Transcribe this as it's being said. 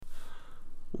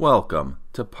Welcome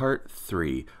to part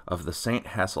 3 of the St.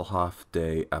 Hasselhoff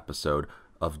Day episode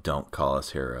of Don't Call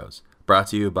Us Heroes, brought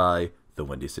to you by the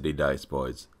Windy City Dice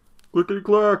Boys. Clickety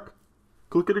clack!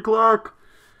 Clickety clack!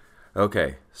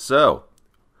 Okay, so,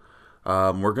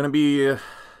 we're going to be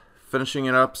finishing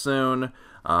it up soon.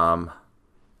 I'm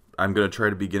going to try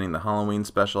to be getting the Halloween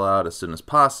special out as soon as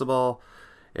possible,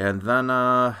 and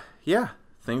then,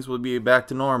 things will be back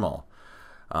to normal.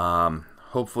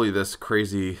 Hopefully this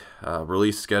crazy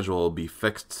release schedule will be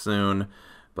fixed soon,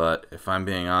 but if I'm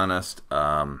being honest,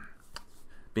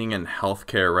 being in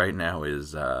healthcare right now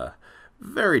is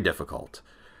very difficult.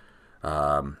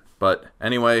 But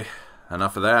anyway,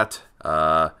 enough of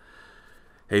that.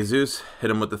 Jesus, hit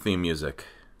him with the theme music.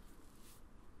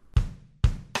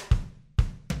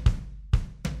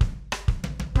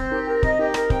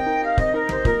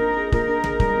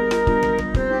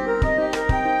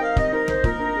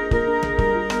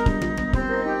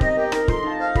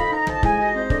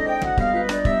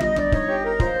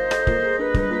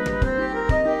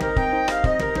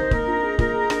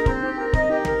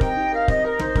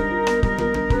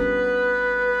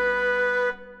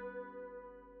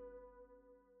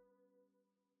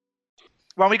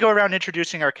 Why don't we go around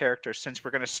introducing our characters, since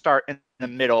we're going to start in the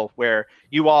middle where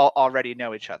you all already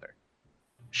know each other.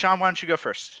 Sean, why don't you go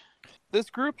first?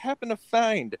 This group happened to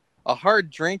find a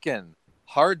hard-drinking,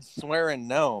 hard-swearing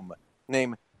gnome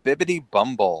named Bibbidi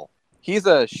Bumble. He's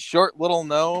a short little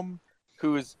gnome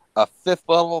who's a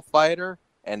 5th-level fighter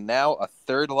and now a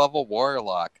 3rd-level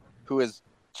warlock who has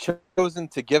chosen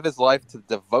to give his life to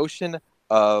the devotion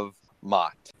of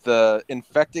Mott, the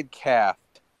infected calf.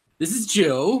 This is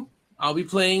Joe. I'll be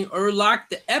playing Urlach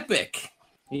the Epic.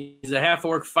 He's a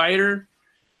half-orc fighter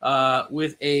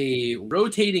with a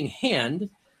rotating hand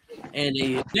and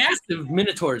a massive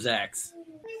Minotaur's axe.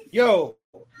 Yo,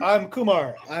 I'm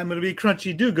Kumar. I'm going to be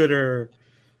Crunchy Do-Gooder,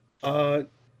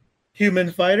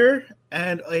 human fighter,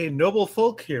 and a noble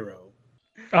folk hero.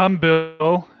 I'm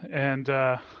Bill, and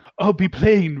I'll be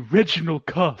playing Reginald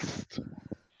Cost.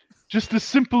 Just a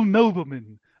simple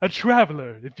nobleman, a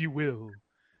traveler, if you will.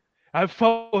 I've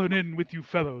fallen in with you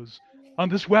fellows on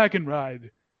this wagon ride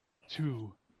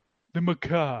to the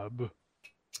macabre.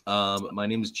 My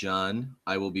name is John.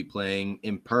 I will be playing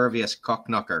Impervious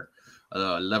Cockknocker,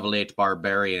 a level 8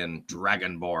 barbarian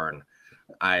dragonborn.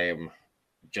 I am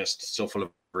just so full of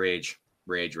rage.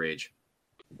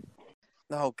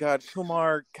 Oh God,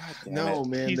 Kumar! God damn No, it.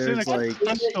 man, He's there's in a like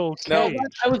crystal No, cage.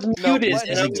 I was No, muted. let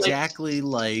and him I'm do like, exactly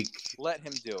like Let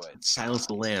him do it. Silence of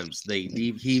the Lambs.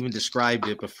 He even described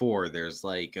it before. There's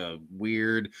like a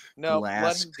weird No, glass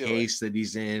let him do case that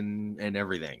he's in and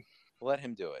everything. Let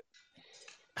him do it.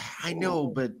 I know,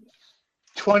 but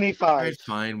 25. alright,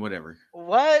 fine, whatever.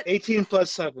 What? 18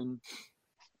 plus 7.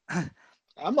 I'm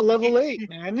a level 8,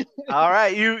 man. All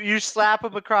right, you slap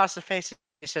him across the face.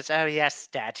 He says, "Oh yes,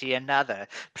 Daddy, another,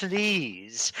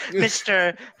 please,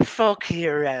 Mr. Folk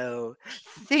Hero.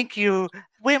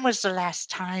 When was the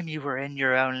last time you were in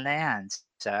your own land,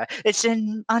 sir? It's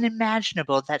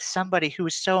unimaginable that somebody who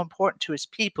is so important to his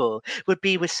people would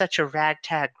be with such a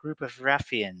ragtag group of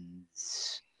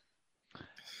ruffians."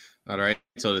 All right,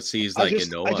 so it seems I like just,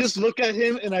 you know I us. just look at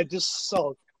him and I just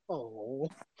sulk. Oh.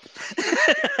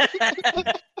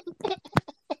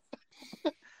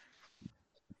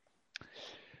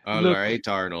 All Look. right,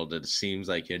 Arnold. It seems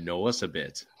like you know us a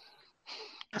bit.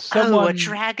 Oh, a Someone,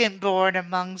 dragonborn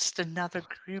amongst another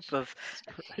group of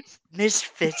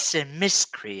misfits and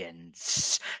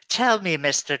miscreants. Tell me,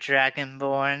 Mr.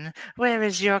 Dragonborn, where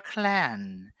is your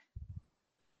clan?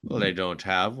 Well, they don't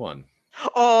have one.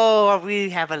 Oh, we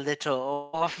have a little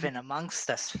orphan amongst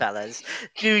us, fellas.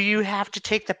 Do you have to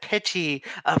take the pity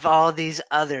of all these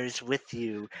others with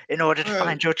you in order to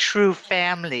find your true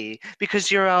family?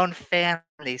 Because your own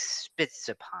family spits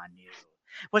upon you.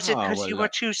 Was it Oh, because well, you were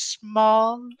too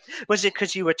small? Was it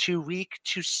because you were too weak,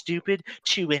 too stupid,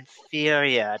 too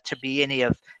inferior to be any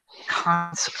of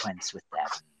consequence with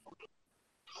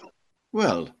them?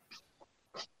 Well,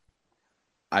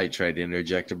 I tried to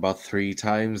interject about 3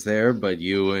 times there, but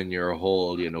you and your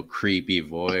whole, creepy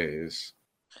voice.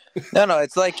 No,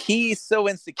 it's like he's so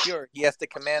insecure he has to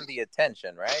command the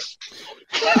attention, right?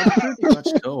 Pretty much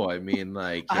so. I mean,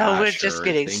 like, Oh, we're sure, just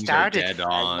getting things started, are dead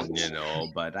on,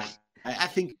 friends. but I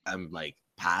think I'm like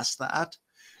past that.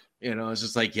 It's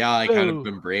just like, I kind of Oh.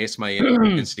 embrace my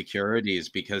insecurities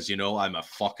because I'm a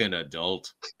fucking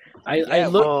adult. I Yeah,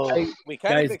 look, well, We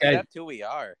kind Guys, of accept who we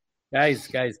are.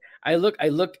 guys. I look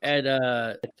at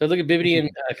Bibbidi and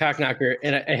Cockknocker,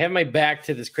 and I have my back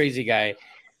to this crazy guy,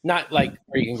 not like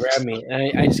where you can grab me.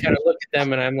 And I just kind of look at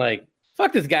them, and I'm like,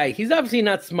 Fuck this guy. He's obviously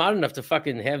not smart enough to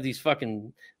fucking have these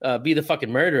fucking be the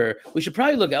fucking murderer. We should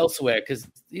probably look elsewhere because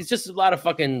he's just a lot of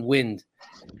fucking wind.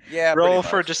 Yeah. Roll pretty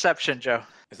for much. deception, Joe.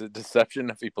 Is it deception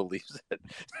if he believes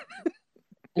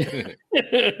it?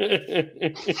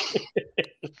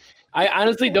 I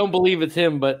honestly don't believe it's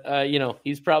him, but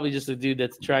he's probably just a dude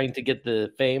that's trying to get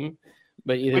the fame.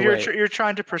 But either Well, way, you're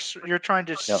trying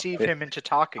to deceive him into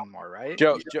talking more, right?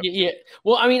 Joe, yeah.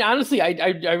 Well, I mean, honestly, I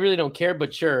really don't care,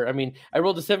 but sure. I mean, I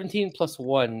rolled a 17 plus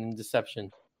 1 in deception.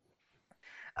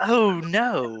 Oh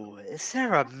no! Is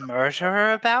there a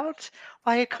murderer about?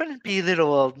 Why, it couldn't be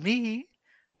little old me.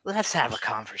 Let's have a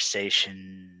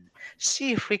conversation.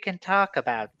 See if we can talk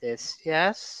about this.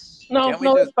 Yes. No, Can't we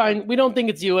no, just- it's fine. We don't think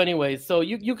it's you anyway, so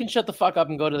you can shut the fuck up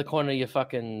and go to the corner of your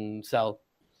fucking cell.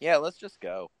 yeah, let's just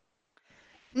go.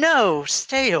 No,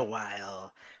 stay a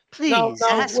while. Please No,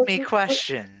 ask me we're-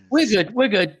 questions. We're good. We're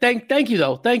good. Thank you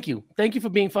though. Thank you for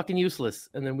being fucking useless.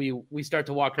 And then we start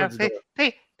to walk No, towards the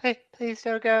door. please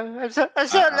don't go. I'm so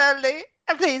lonely.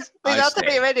 Please I don't stay.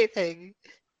 tell me anything.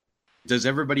 Does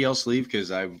everybody else leave?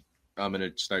 Because I'm gonna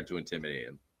start to intimidate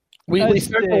him. We I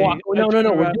start to stay. walk. I No. turn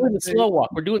We're around doing and the say- slow walk.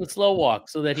 We're doing the slow walk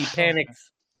so that he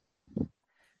panics.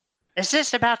 Is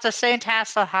this about the St.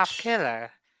 Hasselhoff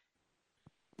killer?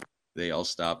 They all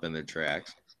stop in their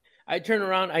tracks. I turn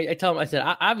around. I tell him. I said,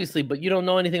 obviously, but you don't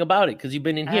know anything about it because you've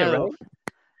been in here, Oh.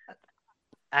 right?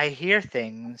 I hear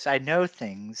things. I know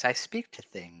things. I speak to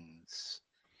things.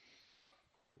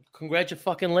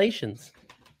 Congratulations.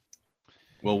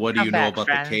 Well, what do Come you know back, about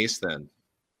friend. the case then?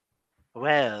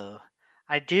 Well,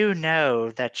 I do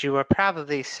know that you were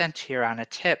probably sent here on a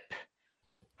tip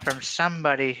from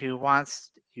somebody who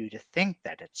wants you to think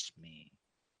that it's me.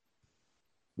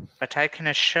 But I can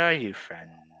assure you,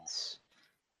 friends,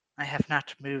 I have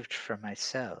not moved from my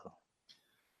cell.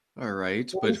 All right,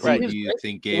 Well, but we who see do his you wrist.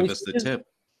 think Can gave we us see the his- tip?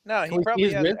 No, Can he we probably see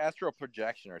his has wrist? astral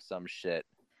projection or some shit.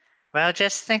 Well,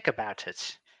 just think about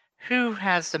it. Who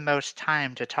has the most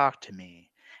time to talk to me?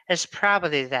 It's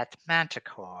probably that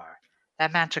Manticore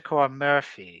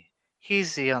Murphy.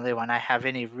 He's the only one I have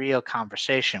any real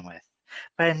conversation with.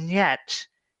 But yet,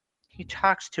 he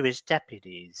talks to his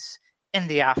deputies in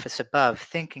the office above,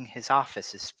 thinking his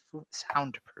office is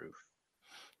soundproof.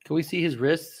 Can we see his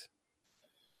wrists?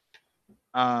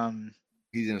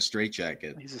 He's in a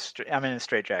straitjacket. I'm in a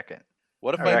straitjacket.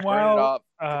 What if All I right. burn it off?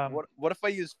 Um, What if I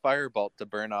use firebolt to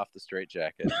burn off the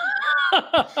straitjacket?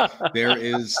 There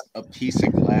is a piece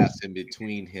of glass in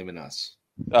between him and us.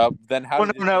 Then how Well,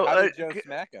 did, no, how did uh, Joe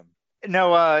smack him? No,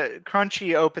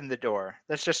 Crunchy opened the door.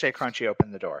 Let's just say Crunchy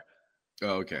opened the door.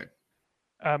 Oh, okay.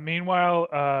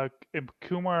 Meanwhile,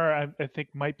 Kumar, I think,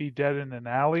 might be dead in an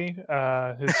alley.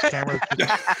 His camera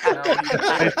just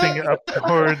facing up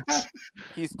towards.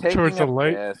 He's taking Towards a the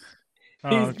light? piss.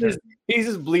 Oh, okay. He's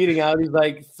just bleeding out. He's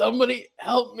like, somebody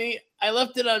help me. I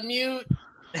left it on mute.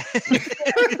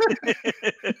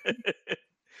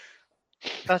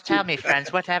 Well, tell me,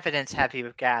 friends, what evidence have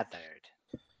you gathered?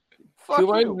 Fuck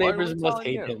Kumar's you. Why are we neighbors must telling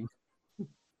hate you? him.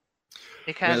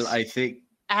 Because Well, I think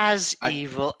as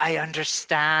evil, I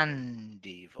understand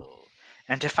evil.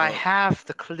 And if I Well- have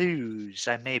the clues,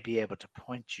 I may be able to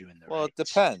point you in the Well, right it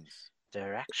depends.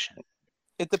 direction.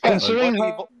 It depends. Considering What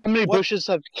how evil- many what- bushes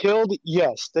have killed,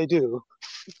 yes, they do.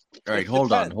 all right, It hold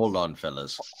depends. on,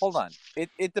 fellas. Hold on.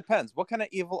 It depends. What kind of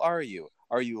evil are you?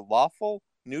 Are you lawful,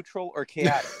 neutral, or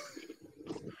chaotic?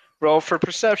 Roll for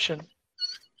perception.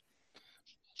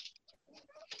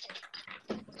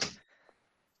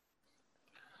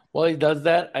 While he does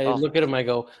that, I Oh. look at him. I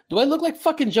go, "Do I look like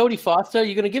fucking Jodie Foster?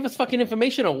 You gonna give us fucking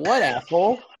information on what,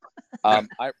 asshole?"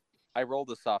 I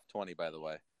rolled a soft 20, by the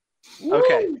way.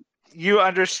 Okay. Woo! You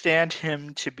understand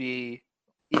him to be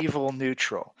evil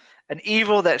neutral, an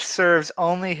evil that serves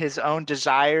only his own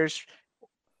desires,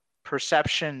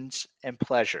 perceptions, and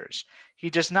pleasures. He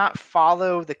does not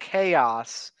follow the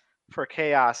chaos for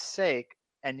chaos' sake,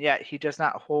 and yet he does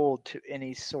not hold to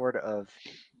any sort of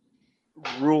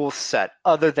rule set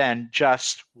other than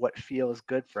just what feels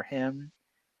good for him,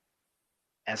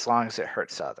 as long as it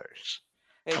hurts others.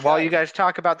 Hey, And while you guys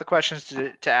talk about the questions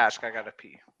to ask, I gotta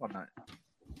pee. 1 minute.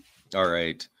 All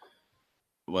right.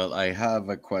 Well, I have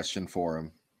a question for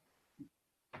him.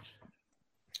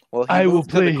 well, he I will moved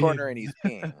to the play corner him. and he's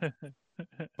peeing.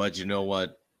 But you know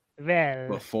what? Well,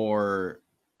 Before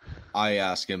I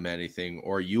ask him anything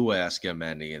or you ask him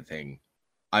anything,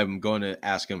 I'm going to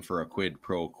ask him for a quid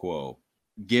pro quo.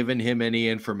 Giving him any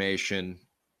information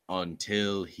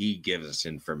until he gives us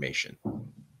information.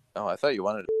 Oh, I thought you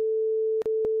wanted.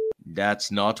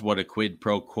 That's not what a quid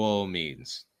pro quo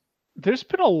means. there's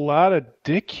been a lot of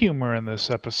dick humor in this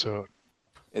episode.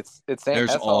 It's There's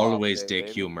that's all I'll always say, dick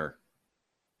baby. humor.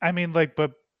 I mean, like,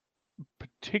 but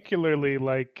particularly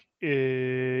like,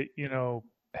 heavy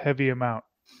amount,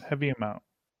 a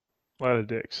lot of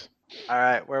dicks. All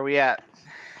right, where we at?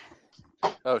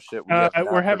 Oh shit, we have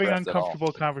not We're having progressed at all.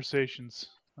 uncomfortable conversations.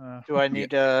 Do I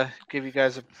need to give you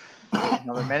guys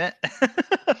another minute?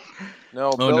 No,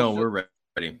 Oh Bill's no, ju- we're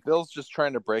ready. Bill's just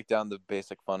trying to break down the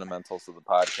basic fundamentals of the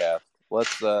podcast.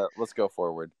 Let's go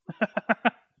forward.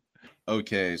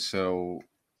 Okay, so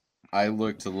I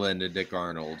look to Linda Dick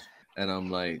Arnold and I'm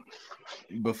like,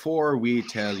 before we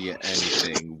tell you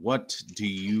anything, what do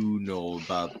you know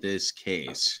about this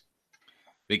case?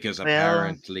 Because Well-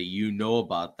 apparently you know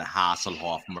about the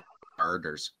Hasselhoff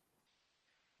murders.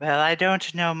 Well, I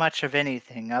don't know much of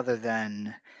anything other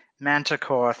than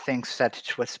Manticore thinks that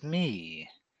it was me.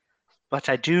 But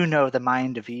I do know the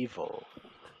mind of evil.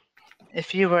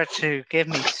 If you were to give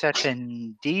me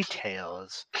certain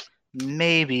details,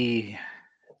 maybe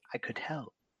I could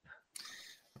help.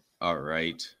 All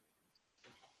right.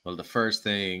 Well, the first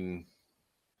thing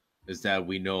is that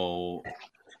we know.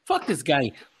 Fuck this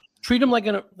guy. Treat him like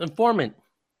an informant.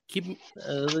 Keep him.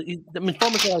 The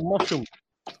informants are like mushrooms.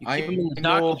 You I keep him in the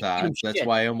dark, know you feed that. him That's shit.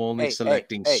 why I'm only Hey,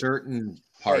 selecting hey. certain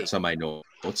parts of my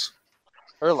notes.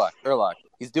 Erlock,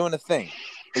 he's doing a thing.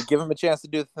 Hey, give him a chance to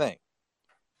do the thing.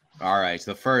 All right.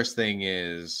 The first thing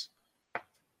is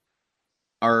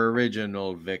our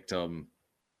original victim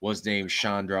was named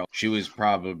Chandra. She was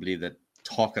probably the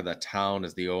talk of the town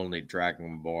as the only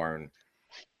Dragonborn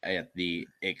at the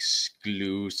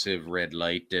exclusive red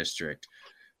light district.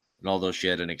 And although she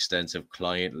had an extensive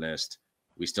client list,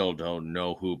 we still don't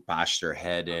know who bashed her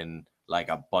head in like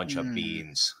a bunch of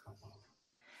beans.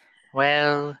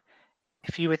 Well,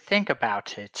 if you would think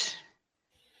about it,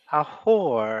 a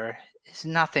whore is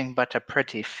nothing but a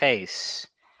pretty face.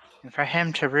 And for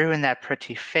him to ruin that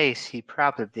pretty face, he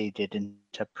probably didn't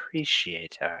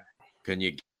appreciate her. Can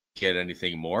you get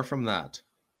anything more from that?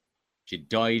 She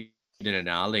died in an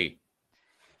alley.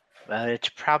 Well, it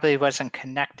probably wasn't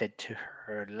connected to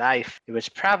her life. It was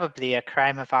probably a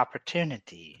crime of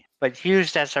opportunity, but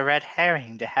used as a red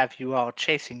herring to have you all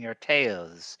chasing your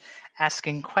tails,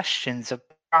 asking questions of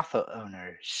brothel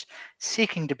owners,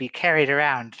 seeking to be carried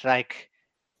around like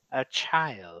a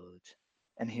child.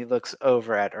 And he looks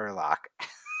over at Erlock.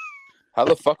 How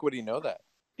the fuck would he know that?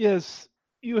 Yes,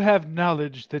 you have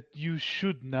knowledge that you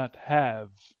should not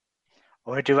have.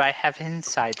 Or do I have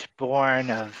insight born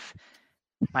of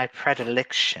my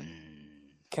predilection?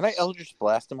 Can I Eldritch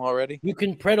Blast him already? You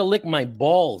can predict my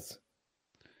balls.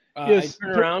 Yes,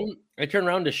 I turn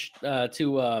around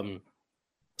to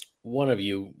one of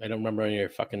you. I don't remember any of your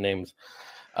fucking names.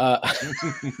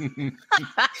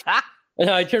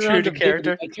 No, I turned True around to to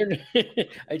character. Bibbidi.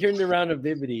 I turned around to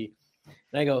Bibbidi,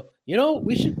 and I go,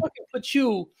 we should fucking put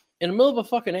you in the middle of a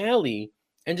fucking alley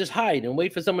and just hide and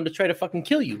wait for someone to try to fucking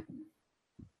kill you.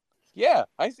 Yeah,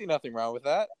 I see nothing wrong with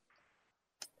that.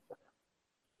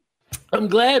 I'm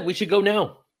glad. We should go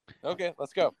now. Okay,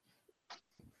 let's go.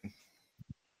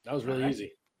 That was really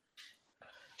easy.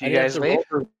 Do I you didn't guys have to leave?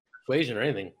 roll for persuasion or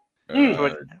anything.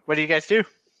 What do you guys do?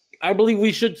 I believe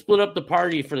we should split up the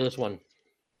party for this one.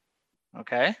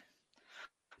 Okay.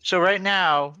 So right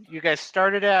now, you guys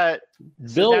started at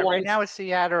Bill right wants, now it's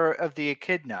the adder of the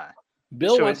echidna.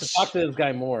 Bill so wants to it's- talk to this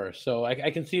guy more, so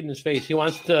I can see it in his face. He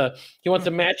wants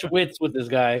to match wits with this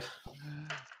guy.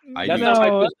 I That's do. not my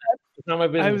No, business. It's not my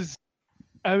business.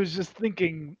 I was just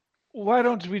thinking, why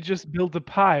don't we just build a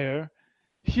pyre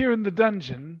here in the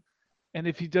dungeon, and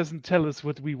if he doesn't tell us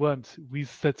what we want, we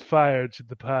set fire to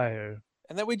the pyre.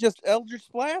 And then we just Eldritch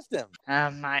Blast him.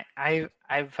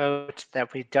 I vote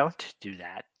that we don't do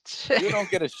that.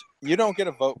 You don't get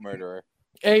a vote, murderer.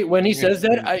 Hey, when he says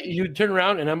that, you turn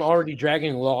around and I'm already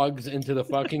dragging logs into the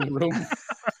fucking room.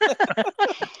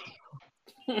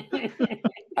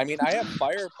 I mean, I have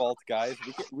firebolt, guys.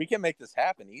 We can make this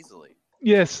happen easily.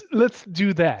 Yes, let's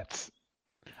do that.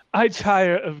 I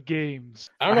tire of games.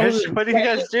 I don't know who this What do you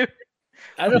guys do?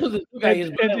 I don't know who this guy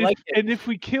is, but I like it. And if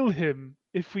we kill him,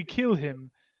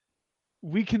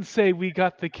 we can say we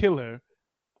got the killer,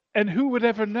 and who would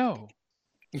ever know?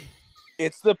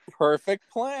 It's the perfect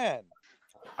plan.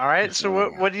 All right.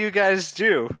 So what do you guys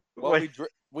do? Well,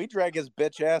 we drag his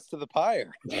bitch ass to the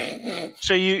pyre.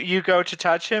 So you go to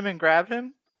touch him and grab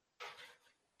him?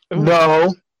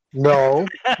 No.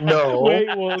 Wait,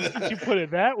 well, since you put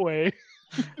it that way.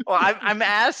 Well, I'm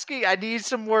asking. I need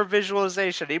some more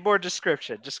visualization. I need more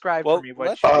description. Describe Well, for me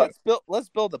what. let's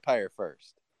build the pyre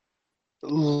first.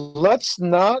 Let's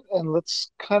not, and let's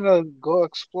kind of go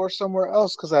explore somewhere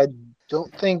else because I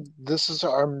don't think this is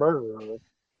our murderer.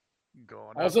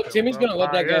 Going Also, up to Timmy's the gonna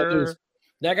let that guy fire. loose.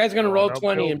 That guy's gonna Oh, roll no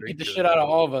 20 and building beat the good. shit out of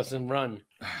all of us and run.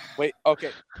 Wait,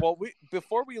 okay. Well,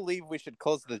 before we leave, we should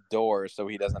close the door so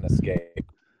he doesn't escape.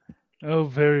 Oh,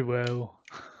 very well.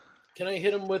 Can I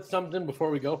hit him with something before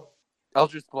we go?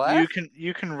 Eldritch Blast?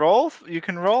 You can roll. You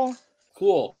can roll.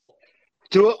 Cool.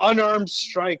 Do an unarmed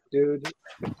strike, dude.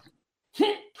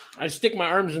 I stick my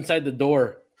arms inside the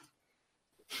door.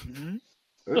 Mhm.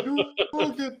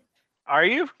 Oh, good. Are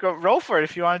you? Go roll for it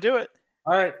if you want to do it.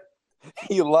 All right.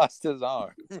 He lost his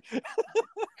arm.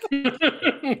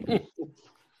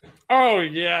 Oh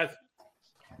yes.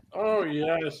 Oh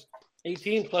yes.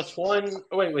 18 plus 1.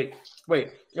 Oh, wait.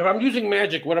 If I'm using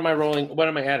magic, what am I rolling? What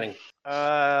am I adding?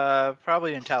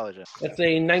 Probably intelligence. That's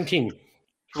a 19.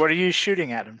 What are you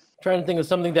shooting at him? Trying to think of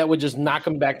something that would just knock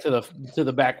him back to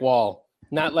the back wall.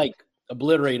 Not like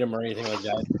obliterate him or anything like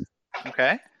that.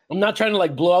 Okay. I'm not trying to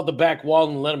like blow out the back wall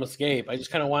and let him escape. I just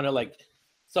kind of want to like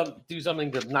do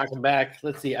something to knock him back.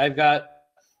 Let's see. I've got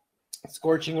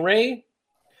Scorching Ray.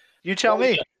 You tell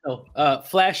me.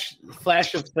 Flash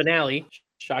of Finale,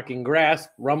 Shocking Grasp,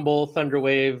 Rumble,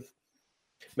 Thunderwave.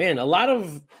 Man,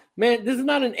 this is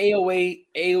not an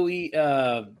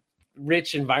AOE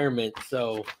rich environment.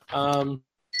 So So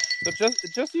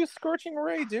just use Scorching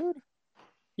Ray, dude.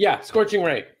 yeah, Scorching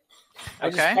Ray. I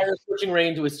just Okay. fire Scorching Ray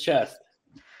into his chest.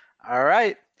 All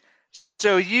right.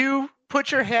 So you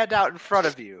put your hand out in front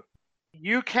of you.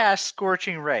 You cast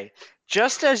Scorching Ray.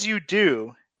 Just as you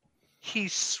do, he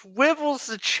swivels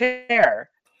the chair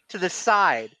to the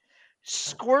side,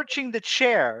 scorching the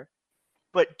chair,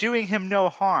 but doing him no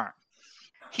harm.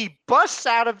 He busts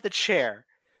out of the chair,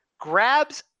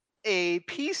 grabs a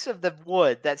piece of the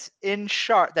wood that's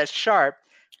sharp,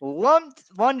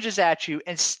 lunges at you,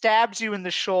 and stabs you in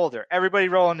the shoulder. Everybody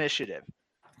roll initiative.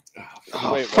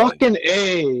 Oh, Wait, fucking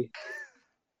A.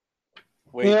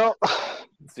 Wait, You know,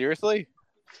 seriously?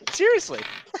 Seriously.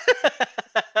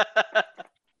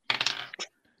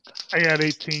 I got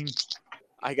 18.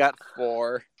 I got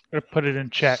 4. I put it in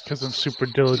chat because I'm super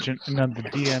diligent and I'm the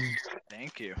DM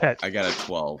Thank you. pet. I got a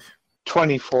 12.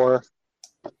 24.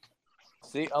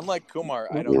 See, unlike Kumar,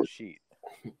 I don't cheat.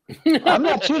 I'm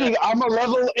not cheating. I'm a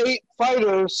level 8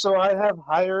 fighter, so I have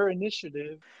higher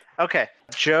initiative. Okay,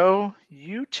 Joe,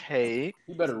 you take.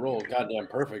 You better roll goddamn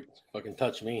perfect. Fucking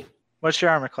touch me. What's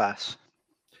your armor class?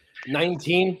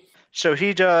 19. So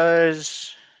he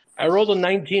does. I rolled a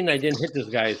 19. I didn't hit this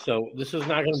guy, so this is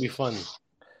not going to be fun.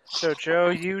 So Joe,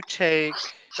 you take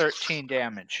 13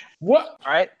 damage. What?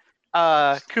 All right.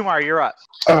 Kumar, you're up.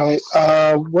 All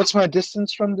right. What's my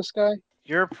distance from this guy?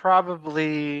 You're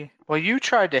probably. Well, you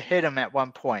tried to hit him at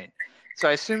one point, so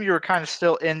I assume you were kind of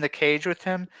still in the cage with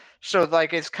him. So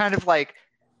like it's kind of like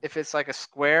if it's like a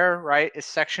square, right? It's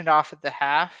sectioned off at the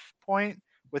half point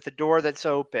with the door that's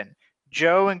open.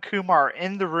 Joe and Kumar are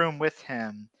in the room with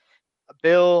him.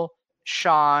 Bill,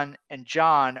 Sean, and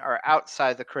John are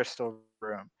outside the crystal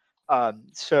room.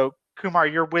 So Kumar,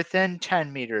 you're within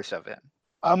 10 meters of him.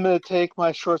 I'm going to take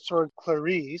my short sword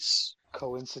Clarice,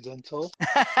 coincidental,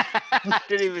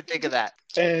 Didn't even think of that.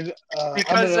 and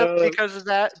Because of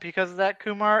that,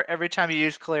 Kumar, every time you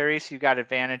use Clarice, you got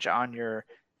advantage on your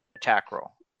attack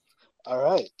roll. all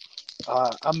right.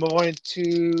 I'm going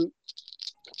to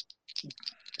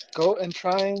go and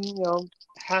try and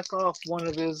hack off one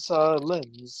of his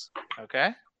limbs.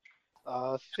 Okay.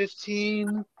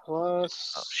 15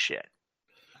 plus Oh shit.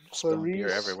 Spilling beer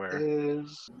Clarice everywhere.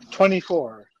 is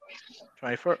 24.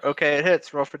 24. Okay, it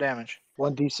hits. Roll for damage.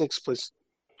 1d6 plus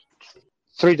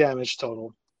 3 damage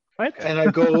total. Okay. And I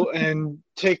go and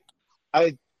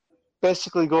I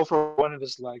basically go for one of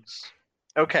his legs.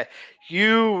 Okay.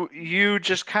 You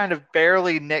just kind of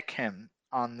barely nick him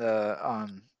on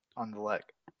the leg.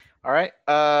 All right.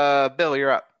 Bill,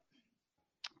 you're up.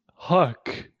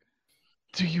 Hark!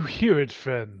 Do you hear it,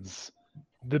 friends?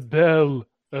 The bell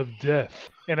of death.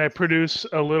 And I produce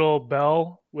a little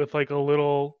bell with like a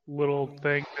little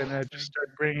thing, and I just start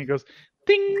ringing. It goes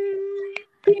ding,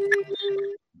 ding,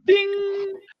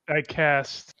 ding. I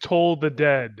cast Toll the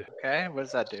Dead. Okay. What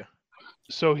does that do?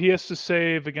 So he has to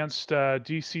save against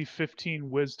DC 15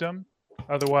 Wisdom.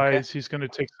 Otherwise, he's going to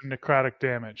take some necrotic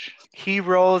damage. He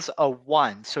rolls a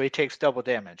 1, so he takes double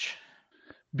damage.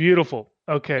 Beautiful.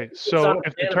 Okay, so not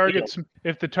if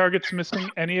a the target's missing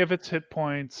any of its hit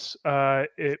points,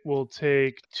 it will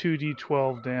take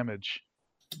 2d12 damage.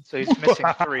 So he's missing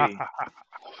 3.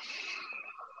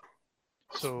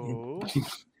 So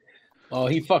Oh,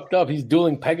 he fucked up. He's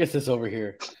dueling Pegasus over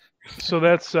here.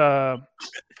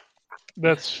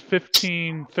 that's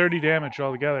 15, 30 damage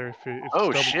altogether. If it's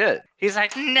Oh double. shit. He's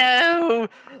like, no,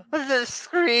 the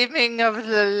screaming of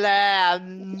the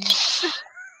lambs.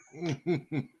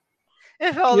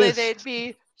 If only Yes. they'd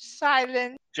be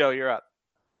silent. Joe, you're up.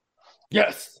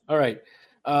 Yes. All right.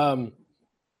 I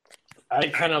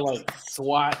kind of like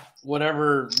swat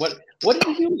whatever. What did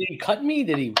he do? Did he cut me?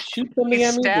 Did he shoot something He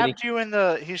at me? Did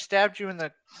he- stabbed you in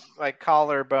the like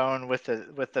collarbone with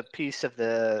a piece of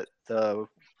the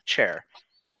chair.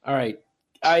 All right.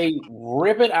 I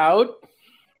rip it out,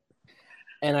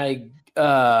 and I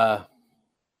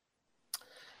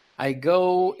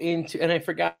go into, and I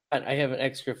forgot I have an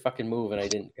extra fucking move, and I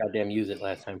didn't goddamn use it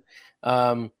last time.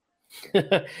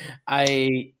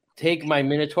 I take my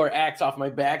Minotaur axe off my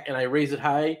back, and I raise it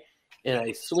high, and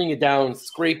I swing it down,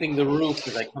 scraping the roof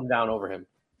as I come down over him.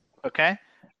 Okay.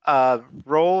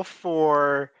 Roll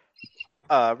for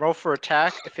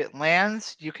attack. If it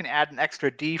lands, you can add an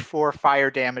extra D4 fire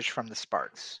damage from the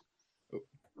sparks.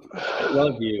 I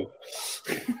love you.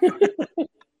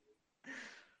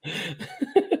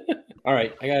 All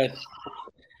right, I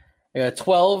got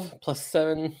 12 plus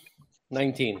 7,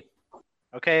 19.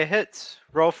 Okay, it hits.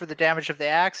 Roll for the damage of the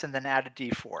axe and then add a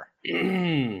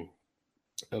D4.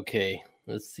 Okay,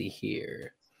 let's see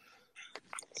here.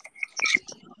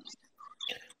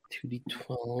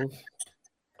 2d12.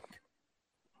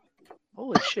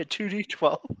 Holy shit,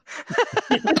 2D12.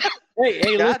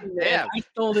 Hey, God listen, man, damn. I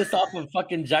stole this off of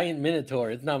fucking giant Minotaur.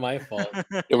 It's not my fault.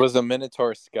 It was a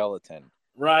Minotaur skeleton.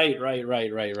 Right.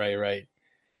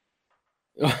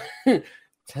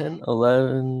 10,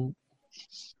 11,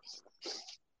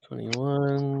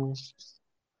 21,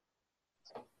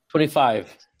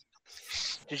 25.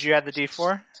 Did you add the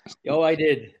D4? Oh, I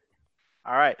did.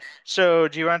 All right. So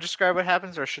do you want to describe what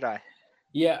happens or should I?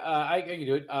 Yeah, I can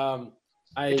do it.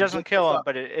 It doesn't kill him,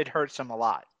 but it hurts him a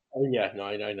lot. Oh yeah, no,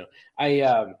 I know.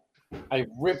 I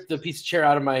rip the piece of chair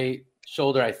out of my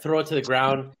shoulder. I throw it to the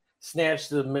ground, snatch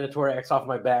the Minotaur axe off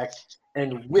my back,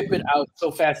 and whip it out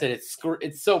so fast that it's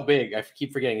so big. I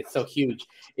keep forgetting it's so huge.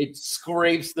 It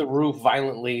scrapes the roof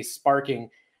violently, sparking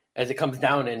as it comes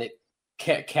down, and it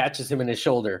catches him in his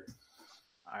shoulder.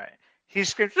 All right. He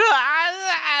screams, not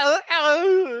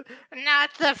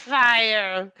the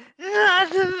fire! Not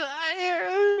the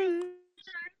fire!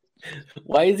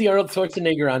 Why is he Arnold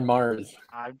Schwarzenegger on Mars?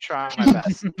 I'm trying my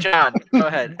best. John, go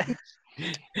ahead.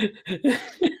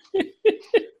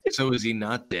 So is he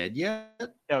not dead yet?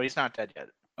 No, he's not dead yet.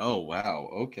 Oh wow.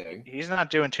 Okay. He's not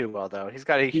doing too well, though. He's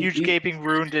got a huge gaping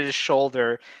wound in his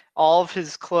shoulder. All of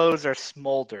his clothes are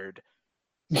smoldered.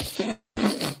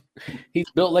 He's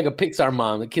built like a Pixar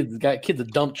mom. The kid's a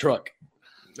dump truck.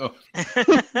 Oh.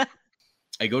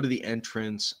 I go to the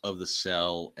entrance of the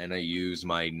cell and I use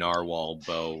my narwhal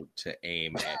bow to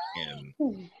aim at him.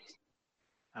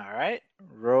 All right.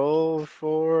 Roll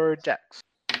for Dex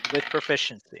with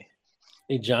proficiency.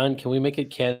 Hey John, can we make it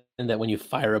canon that when you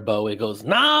fire a bow, it goes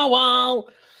narwhal?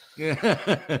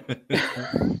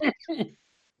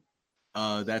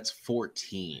 That's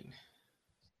 14.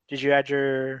 Did you add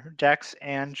your Dex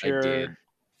and your? I did.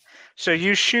 So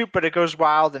you shoot, but it goes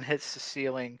wild and hits the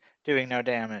ceiling, doing no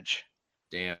damage.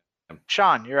 Damn.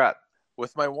 Sean, you're up.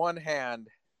 With my one hand,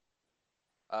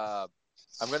 I'm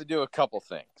going to do a couple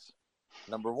things.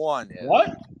 Number one is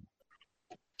What?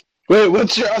 Wait,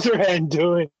 what's your other hand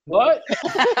doing? What?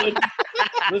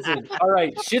 Listen, all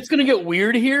right, shit's gonna get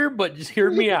weird here, but just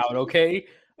hear me out, okay?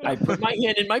 I put my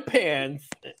hand in my pants.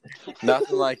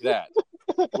 nothing like that.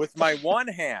 With my one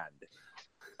hand,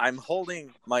 I'm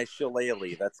holding my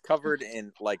shillelagh that's covered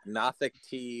in like Nothic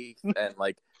teeth and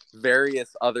like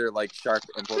various other like sharp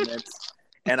implements,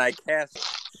 and I cast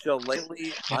shillelagh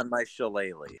on my shillelagh.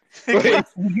 We're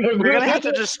gonna have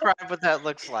to describe what that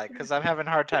looks like because I'm having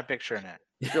a hard time picturing it.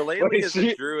 Shillelagh Wait, is so a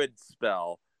you- druid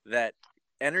spell that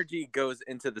energy goes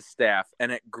into the staff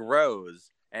and it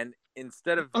grows, and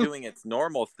instead of doing its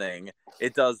normal thing,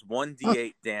 it does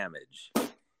 1d8 damage.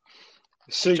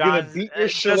 So you're John, gonna beat your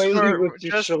shillelagh with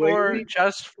your shillelagh?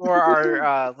 just for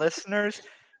our listeners,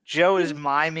 Joe is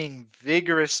miming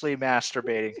vigorously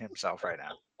masturbating himself right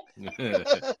now.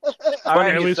 All Funny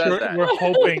right, you At least said we're, that. we're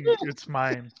hoping it's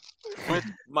mine. With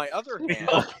my other hand,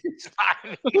 he's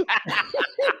miming.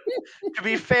 To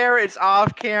be fair, it's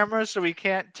off camera, so we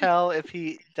can't tell if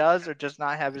he does or does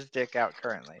not have his dick out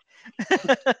currently.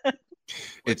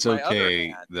 It's my other okay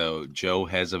hand- though. Joe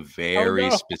has a very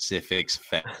no. specific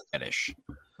fetish.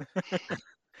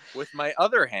 with my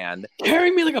other hand,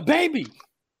 Carry me like a baby.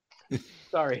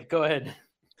 Sorry, go ahead.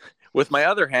 with my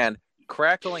other hand,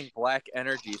 crackling black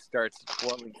energy starts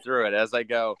flowing through it as I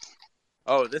go,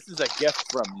 oh, this is a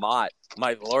gift from Mott,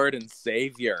 my lord and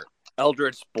savior.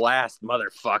 Eldritch Blast,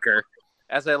 motherfucker.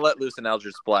 As I let loose an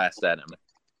Eldritch Blast at him.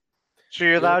 So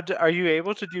you're allowed to, are you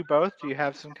able to do both? Do you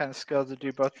have some kind of skill to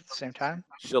do both at the same time?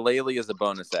 Shillelagh is a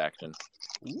bonus action.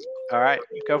 All right,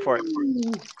 go for it.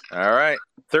 All right,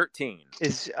 13.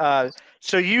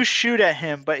 So you shoot at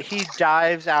him, but he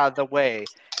dives out of the way.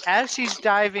 As he's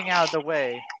diving out of the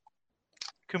way,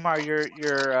 Kumar, you're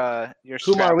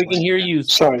Kumar, we can hear you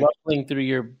Sorry. ruffling through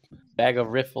your bag of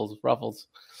ruffles. Ruffles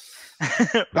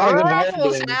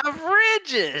handling. have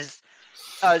ridges.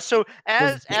 So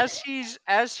as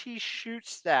he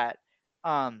shoots that,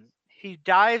 he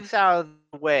dives out of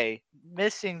the way,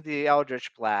 missing the Eldritch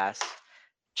Blast,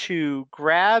 to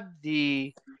grab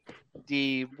the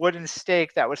wooden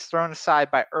stake that was thrown aside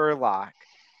by Urlach.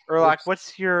 Urlach,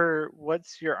 what's your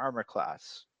armor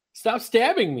class? Stop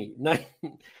stabbing me.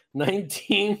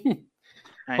 19.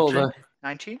 Hold on.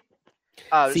 19.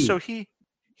 See. So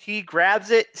he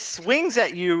grabs it, swings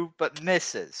at you, but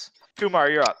misses. Kumar,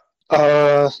 you're up.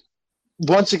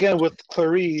 Once again with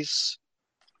Clarice,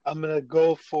 I'm gonna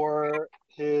go for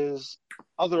his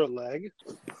other leg.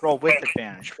 Roll with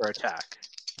advantage for attack.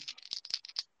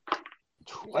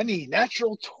 20,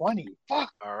 natural 20.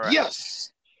 Fuck. All right.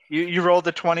 Yes. You rolled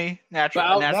the 20 natural.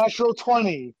 Wow. Natural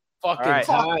 20. Fucking All right.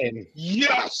 time.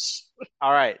 Yes.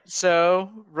 All right. So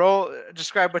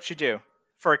describe what you do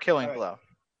for a killing All right.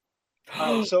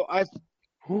 blow. So I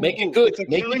Make it good. It's a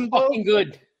Make killing it blow? fucking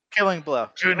good. Killing blow.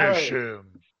 Finish him.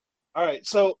 All right.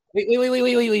 So Wait. Before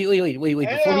he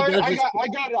does this, I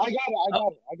got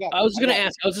it. I was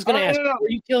just gonna ask. No.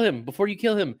 Before you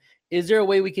kill him, is there a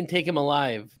way we can take him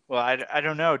alive? Well, I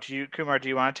don't know. Kumar, do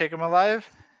you want to take him alive?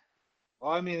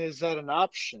 Well, I mean, is that an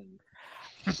option?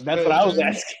 That's what I was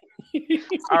asking.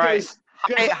 All right.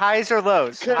 Because- Highs or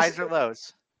lows? because- Highs or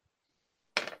lows?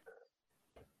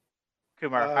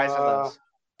 Kumar, highs or lows?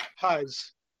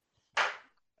 Highs.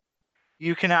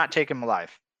 You cannot take him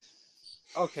alive.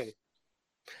 Okay.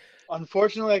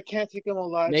 Unfortunately, I can't take him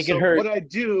alive. Make it so hurt. What I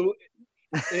do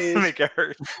is Make it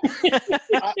hurt.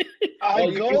 I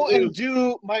you go can and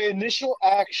do my initial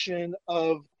action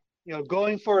of,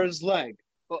 going for his leg.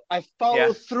 But I follow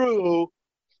Yeah. through,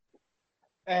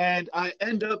 and I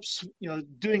end up,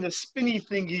 doing a spinny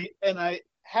thingy, and I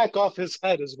hack off his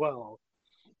head as well.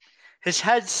 His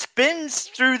head spins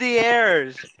through the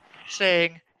air,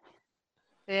 saying,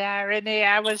 "The irony,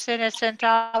 I was innocent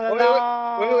all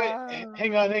along." Wait.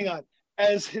 Hang on.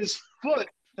 As his foot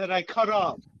that I cut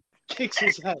off kicks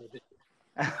his head.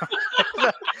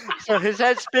 So his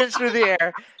head spins through the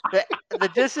air. The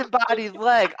disembodied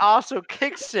leg also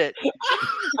kicks it.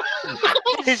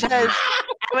 His head,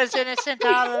 "I was innocent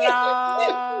all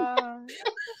along,"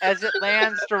 as it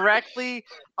lands directly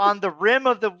on the rim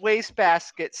of the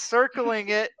wastebasket, circling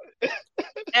it.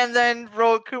 And then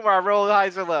roll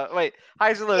highs or lows. Wait,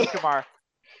 highs or lows, Kumar.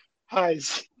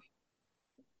 Highs.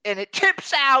 And it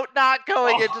tips out, not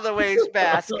going into the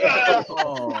wastebasket.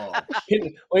 Oh,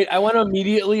 Wait, I want to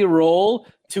immediately roll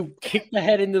to kick the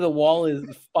head into the wall as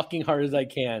fucking hard as I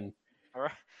can, All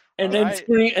right. and All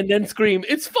then scream.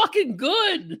 It's fucking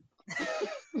good.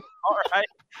 All right.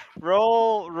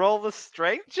 Roll the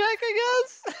strength check, I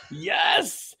guess.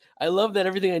 Yes, I love that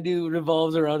everything I do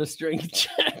revolves around a strength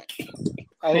check.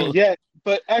 I didn't yet.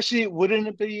 But actually, wouldn't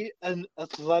it be an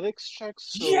athletics check?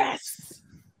 So Yes,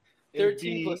 it'd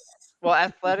 13 be- plus. Well,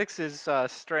 athletics is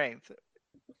strength.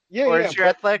 Yeah, Or yeah. is your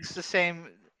but- athletics the same?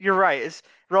 You're right. It's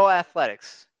roll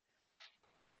athletics.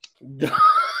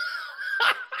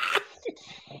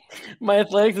 My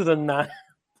athletics is a 9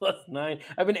 plus 9.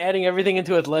 I've been adding everything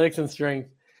into athletics and strength.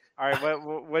 All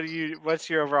right. What's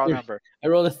your overall number? I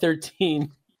rolled a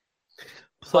 13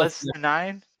 Plus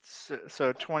 9,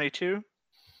 so 22.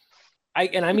 I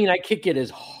kick it as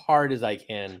hard as I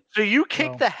can. So you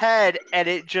kick Oh. the head, and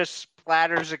it just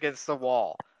splatters against the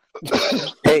wall,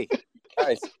 Hey,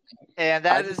 guys, and I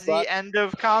that is just the thought- end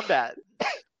of combat.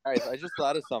 guys, I just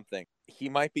thought of something. He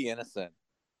might be innocent.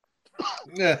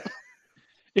 yeah.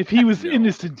 If he was No.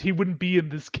 innocent, he wouldn't be in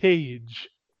this cage.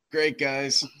 Great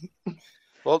guys.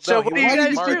 Well, So no, what he do you was Why guys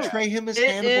did smart. you do? portray him as It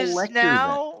Hannibal is Lecter?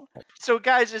 now. So,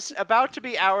 guys, it's about to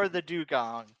be hour of the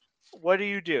dugong. What do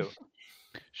you do?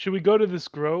 Should we go to this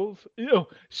grove? Oh,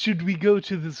 should we go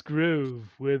to this grove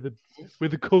where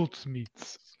the cult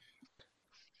meets?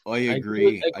 I agree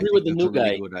agree. I think with the that's new a really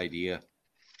guy. good idea.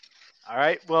 All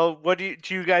right. Well, what do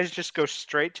you guys just go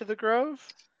straight to the grove?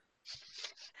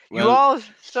 You Well, all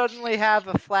suddenly have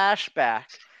a flashback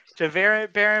to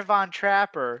Baron von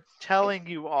Trapper telling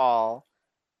you all,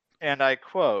 and I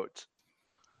quote,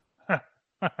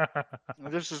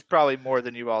 this is probably more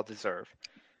than you all deserve,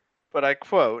 but I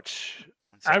quote,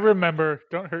 I remember.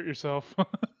 Don't hurt yourself.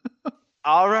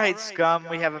 "All right, scum,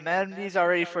 we have amenities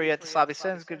already for you at the Slavic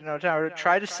Sins. Good to know.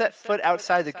 Try to set foot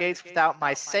outside the gates without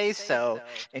my say-so,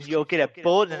 and you'll get a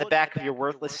bullet in the back of your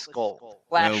worthless skull."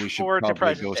 Flash Well, we should forward to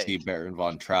probably present go day. see Baron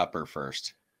von Trapper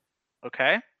first.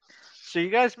 Okay. So you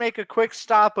guys make a quick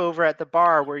stopover at the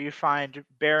bar where you find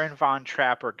Baron von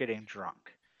Trapper getting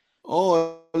drunk.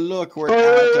 Oh, look, we're Oh,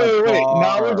 at wait, a wait. bar.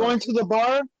 Now we're going to the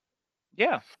bar?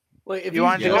 Yeah. Wait, if You he's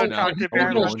wanted to go drunk, now talk to he's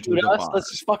Baron gonna von to shoot the us. bar.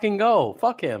 Let's just fucking go.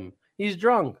 Fuck him. He's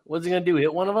drunk. What's he gonna do?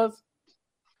 Hit one of us?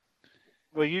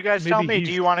 Well, you guys tell Maybe me. Do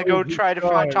he's you want to go told his try to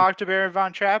guard. talk to Baron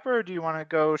von Trapper, or do you want to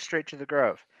go straight to the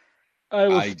Grove? I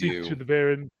will I speak do. to the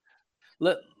Baron.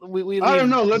 We I don't leave-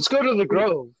 know. Let's go to the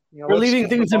Grove. You know, We're let's leaving skip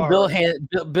the things in bar. Bill's hand.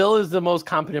 Bill is the most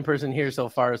competent person here so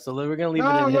far, so we're gonna leave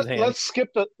it in his hands.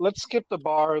 Let's skip the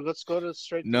bar. Let's go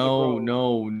straight to the No,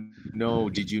 Grove. no.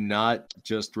 Did you not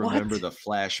just remember What? the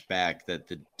flashback that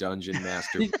the dungeon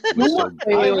master Did- was so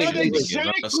Wait, I wait, heard gracious wait, to give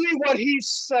us? exactly what he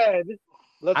said.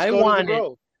 Let's I go to want the it.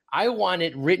 Grove. I want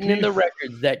it written in the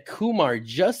records that Kumar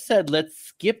just said, "Let's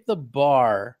skip the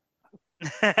bar."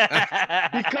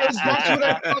 Because that's what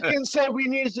I fucking said we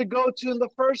needed to go to in the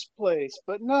first place.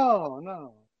 But no.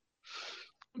 All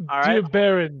Dear right.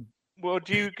 Baron, Well,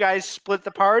 do you guys split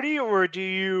the party, or do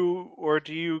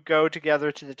you go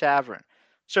together to the tavern?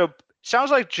 So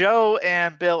sounds like Joe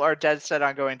and Bill are dead set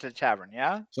on going to the tavern.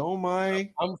 Yeah. So am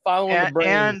I. I'm following the And, brain.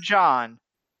 and John,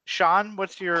 Sean,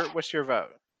 what's your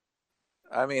vote?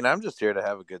 I mean, I'm just here to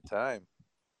have a good time.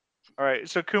 All right.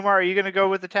 So Kumar, are you going to go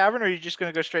with the tavern, or are you just going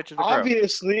to go straight to the Grove?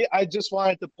 Obviously, I just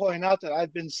wanted to point out that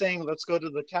I've been saying let's go to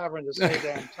the tavern this whole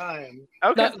damn time.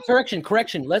 Okay. No,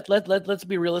 correction. Let's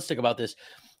be realistic about this.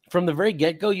 From the very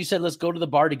get go, you said let's go to the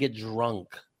bar to get drunk.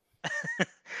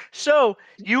 So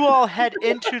you all head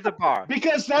into the bar.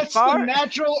 Because that's Bar- the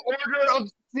natural order of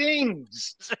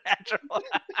things. It's natural.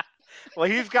 Well,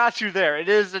 he's got you there. It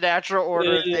is the natural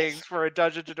order of It is. things for a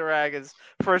Dungeons and Dragons.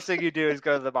 First thing you do is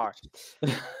go to the bar.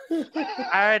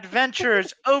 Our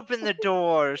adventurers open the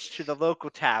doors to the local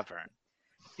tavern.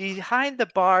 Behind the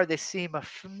bar, they seem a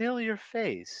familiar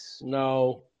face.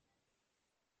 No.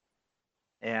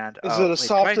 And Is oh, it a wait,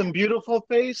 soft do I- and beautiful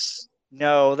face?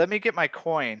 No, let me get my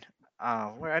coin.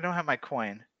 Where I don't have my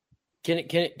coin. Can it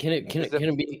be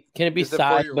Is it for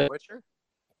Sai? your But Witcher?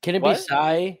 can it What? be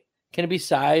Sai? Can it be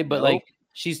Sai? But like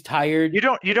she's tired. You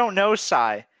don't know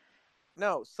Sai,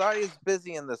 No, Sai is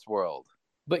busy in this world.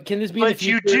 But can this be? in the but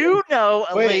you future? do know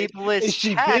a Wait, labelless Is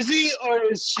she text. busy or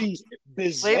is she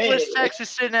busy? Labelless text is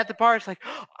sitting at the bar. It's like,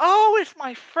 oh, it's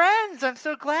my friends. I'm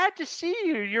so glad to see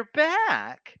you. You're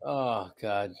back. Oh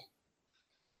God.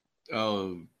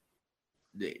 Oh,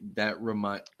 that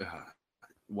remind.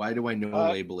 Why do I know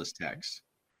labelless text?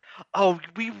 Oh,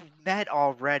 we met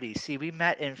already. See, we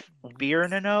met in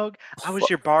Beernanog. I was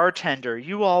your bartender.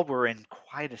 You all were in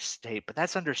quite a state, but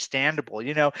that's understandable.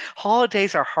 You know,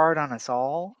 holidays are hard on us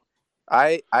all.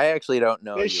 I actually don't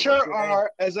know. They you. sure What's your name?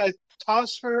 are. As I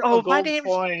toss her Oh, a my gold name's-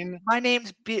 coin. My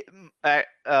name's is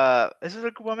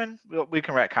it a woman? We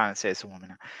can retcon and say it's a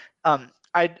woman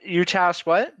now. You toss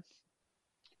what?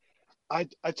 I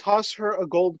toss her a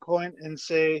gold coin and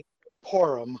say,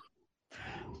 pour 'em.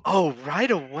 Oh,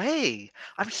 right away.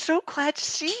 I'm so glad to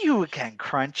see you again,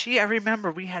 Crunchy. I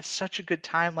remember we had such a good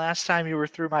time last time you were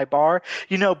through my bar.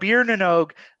 You know,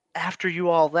 Beernanog, after you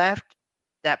all left,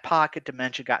 that pocket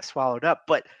dimension got swallowed up.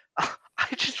 But I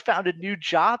just found a new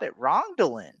job at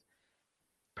Rondolin.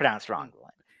 Pronounced Rondolin.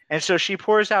 And so she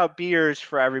pours out beers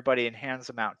for everybody and hands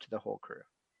them out to the whole crew.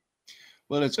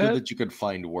 Well, it's good that you could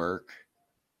find work.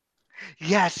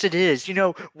 Yes, it is. You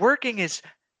know, working is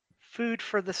food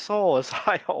for the soul, as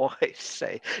I always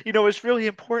say. You know, it's really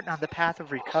important on the path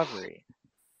of recovery.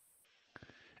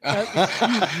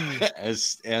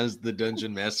 as the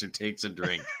dungeon master takes a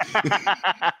drink.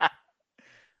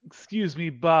 excuse me,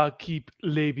 barkeep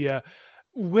Labia.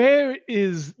 Where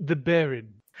is the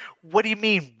Baron? What do you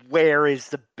mean, where is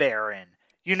the Baron?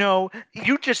 You know,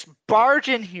 you just barge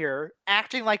in here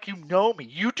acting like you know me.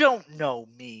 You don't know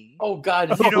me. Oh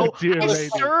God. You know, dear I lady.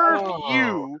 served Oh.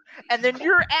 you, and then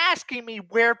you're asking me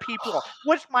where people are.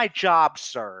 What's my job,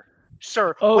 sir?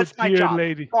 Sir, Oh, what's my dear job?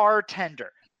 lady.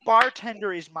 Bartender.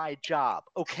 Bartender is my job,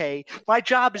 okay? My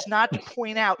job is not to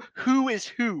point out who is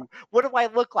who. What do I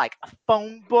look like? A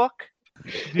phone book?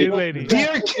 Dear lady.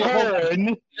 Dear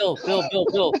Karen, Bill.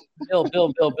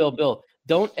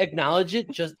 Don't acknowledge it.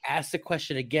 Just ask the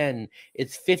question again.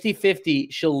 It's 50-50.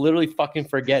 She'll literally fucking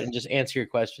forget and just answer your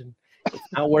question. It's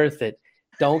not worth it.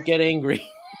 Don't get angry.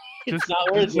 It's Just not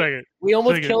a worth it. second. We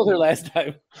almost Second. killed her last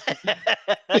time.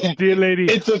 Dear lady,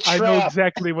 it's a I know trap.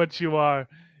 exactly what you are.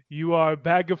 You are a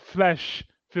bag of flesh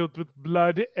filled with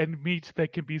blood and meat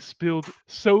that can be spilled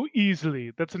so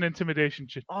easily. That's an intimidation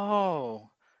check. Oh,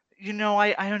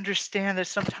 I understand that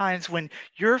sometimes when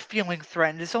you're feeling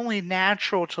threatened, it's only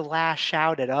natural to lash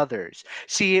out at others.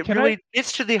 See, it Can I- really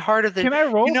gets to the heart of the. Can I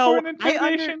roll You know, for an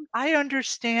intimidation? I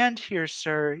understand here,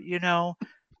 sir.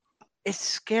 It's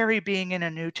scary being in a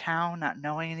new town, not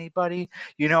knowing anybody.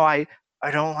 I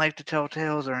don't like to tell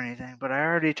tales or anything, but I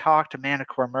already talked to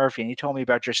Manticore Murphy, and he told me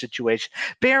about your situation.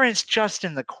 Baron's just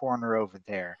in the corner over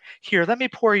there. Here, let me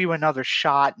pour you another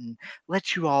shot and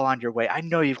let you all on your way. I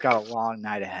know you've got a long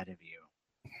night ahead of you.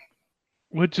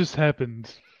 What just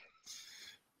happened?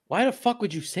 Why the fuck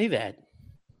would you say that?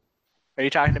 Are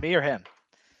you talking to me or him?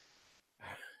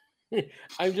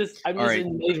 I'm just All right. in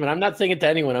amazement. I'm not saying it to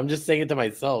anyone. I'm just saying it to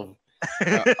myself.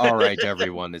 All right,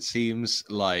 everyone. It seems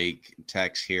like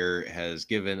Tex here has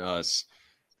given us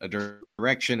a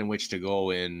direction in which to go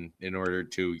in order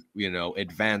to,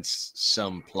 advance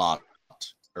some plot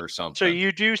or something. So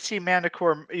you do see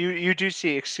Manticore. You do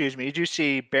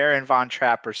see Baron Von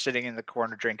Trapper sitting in the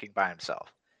corner drinking by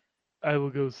himself. I will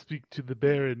go speak to the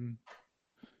Baron.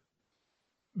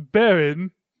 Baron,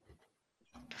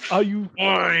 are you?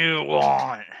 What do you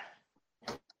want?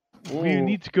 We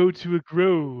need to go to a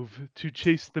grove to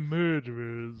chase the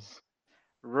murderers.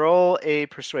 Roll a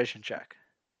persuasion check.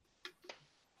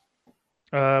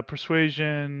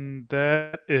 Persuasion.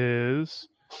 That is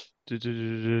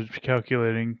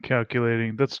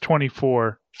calculating. That's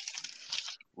 24.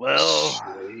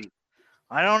 Well,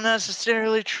 I don't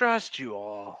necessarily trust you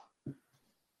all,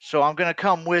 so I'm gonna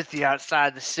come with you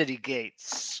outside the city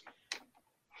gates.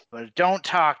 But don't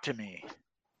talk to me.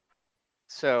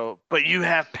 But you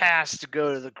have pass to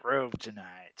go to the Grove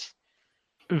tonight.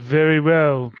 Very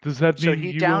well. Does that So mean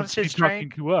he you downs won't be his talking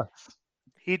drink? to us?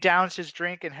 He downs his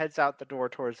drink and heads out the door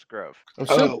towards the Grove. I'm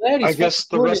so glad he's I guess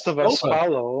the fucking rest of doing us his sofa.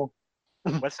 follow.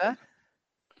 What's that?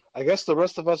 I guess the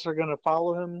rest of us are going to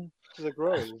follow him to the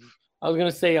grove. I was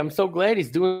gonna say I'm so glad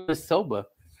he's doing this soba.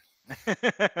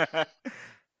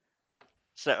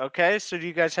 So do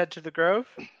you guys head to the Grove?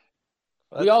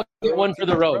 We all get one for to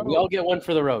the the road. We road. all get one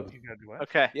for the road. You gotta do what?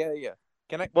 Okay. Yeah.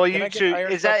 Can I? Well, can you I get two.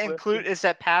 Iron Is that Cup include? whiskey? Is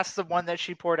that past the one that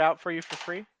she poured out for you for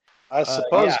free? I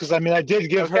suppose, yeah. because I did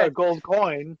give her Okay. a gold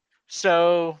coin.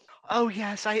 So, oh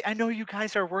yes, I know you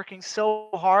guys are working so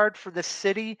hard for the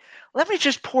city. Let me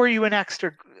just pour you an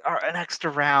extra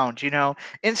round,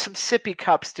 in some sippy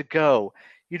cups to go.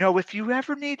 If you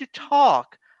ever need to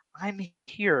talk, I'm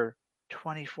here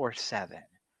 24/7.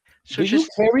 So Do you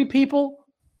carry people?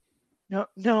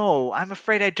 no, I'm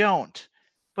afraid I don't.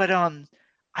 But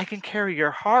I can carry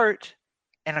your heart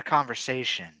and a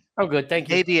conversation. Oh, good. Thank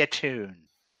you. Maybe a tune.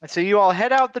 And so you all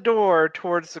head out the door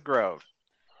towards the grove.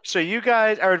 So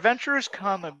our adventurers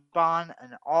come upon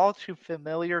an all too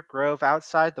familiar grove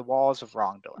outside the walls of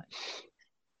Wrongdoing.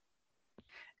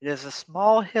 It is a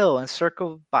small hill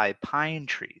encircled by pine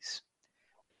trees.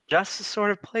 Just the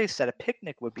sort of place that a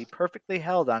picnic would be perfectly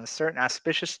held on a certain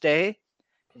auspicious day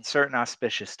in certain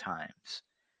auspicious times.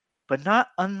 But not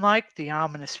unlike the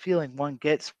ominous feeling one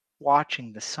gets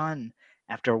watching the sun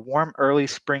after a warm early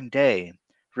spring day,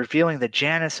 revealing the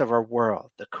Janus of our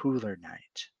world, the cooler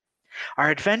night. Our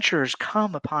adventurers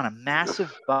come upon a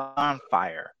massive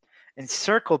bonfire,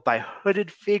 encircled by hooded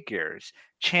figures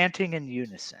chanting in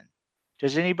unison.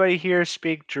 Does anybody here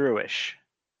speak Druish?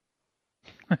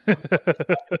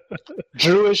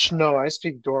 Druish? No, I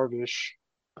speak Dwarvish.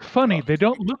 Funny, they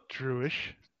don't look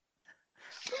Druish.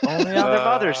 Only on their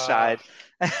mother's side.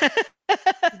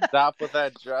 Stop with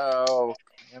that joke.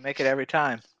 I make it every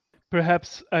time.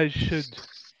 Perhaps I should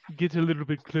get a little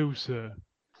bit closer.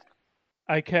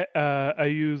 I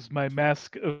use my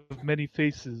mask of many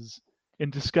faces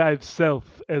and disguise self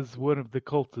as one of the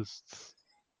cultists.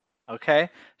 Okay,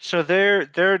 so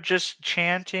they're just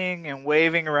chanting and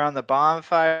waving around the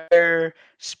bonfire,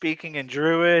 speaking in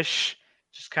Druish,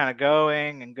 just kind of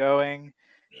going and going,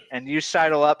 and you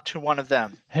sidle up to one of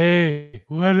them. Hey,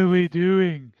 what are we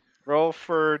doing? Roll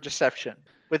for deception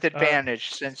with advantage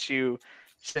since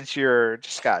you're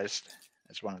disguised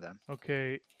as one of them.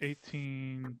 Okay,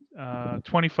 18,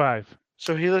 25.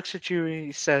 So he looks at you and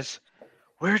he says,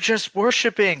 "We're just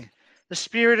worshiping the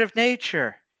spirit of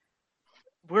nature.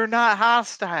 We're not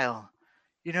hostile.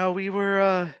 We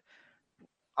were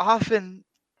often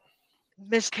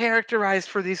mischaracterized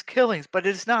for these killings, but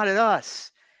it's not at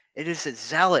us. It is a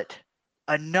zealot,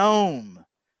 a gnome,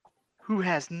 who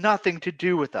has nothing to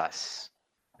do with us."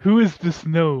 Who is this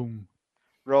gnome?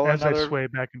 Roll As I another. sway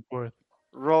back and forth.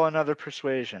 Roll another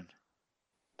persuasion.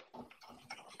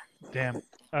 Damn.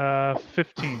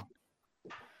 15.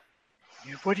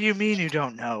 What do you mean you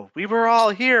don't know? We were all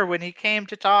here when he came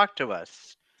to talk to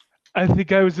us. I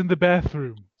think I was in the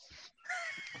bathroom.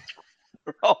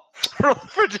 Roll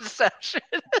for deception.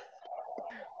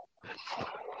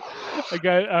 I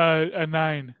got a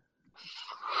 9.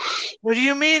 What do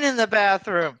you mean in the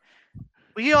bathroom?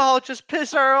 We all just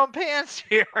piss our own pants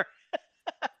here.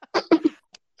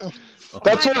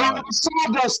 That's my what God.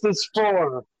 sawdust is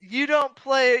for. You don't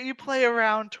play. You play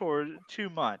around too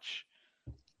much.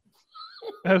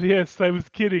 Oh yes, I was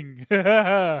kidding.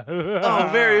 Oh,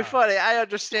 very funny. I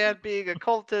understand being a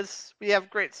cultist. We have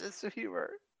great sense of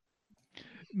humor.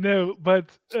 No, but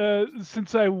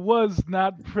since I was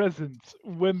not present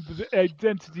when the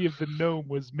identity of the gnome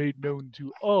was made known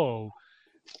to all,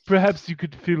 perhaps you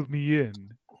could fill me in.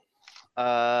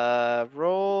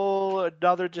 Roll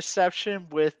another deception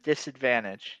with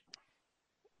disadvantage.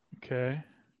 Okay.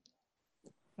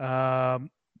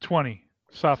 20.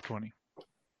 Soft 20.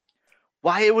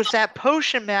 Why, it was that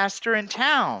potion master in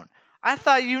town. I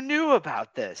thought you knew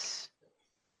about this.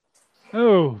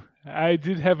 Oh, I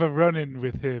did have a run-in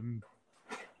with him.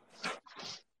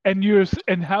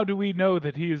 And how do we know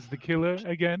that he is the killer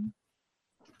again?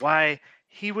 Why,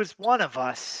 he was one of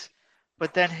us,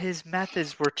 but then his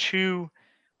methods were too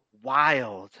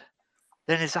wild.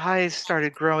 Then his eyes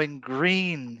started growing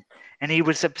green, and he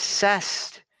was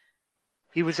obsessed.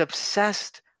 He was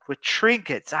obsessed with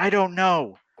trinkets. I don't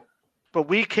know. But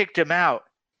we kicked him out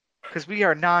because we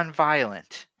are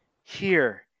non-violent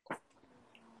here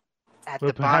at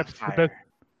the bonfire.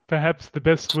 Perhaps the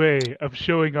best way of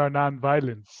showing our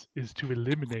non-violence is to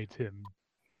eliminate him.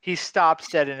 He stops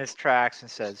dead in his tracks and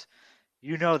says,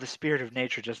 "You know the spirit of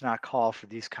nature does not call for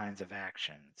these kinds of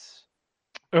actions."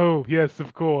 Oh, yes,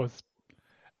 of course.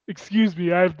 Excuse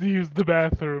me, I have to use the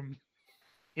bathroom.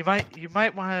 You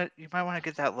might want to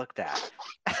get that looked at.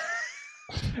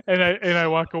 And I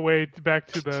walk away back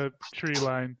to the tree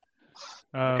line.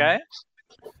 Okay.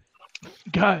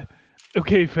 God,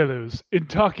 okay, fellows. In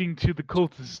talking to the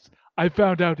cultist, I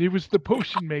found out it was the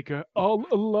potion maker all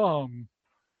along.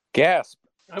 Gasp.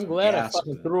 I'm glad Yes. I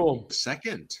fucking threw him.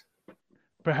 Second.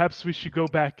 Perhaps we should go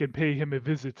back and pay him a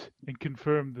visit and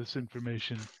confirm this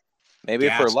information. Maybe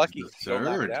if we're Gasp lucky, the he'll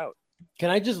knock third. it out. Can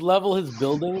I just level his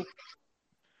building?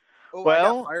 Oh, I got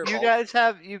Well, you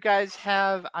fireball. guys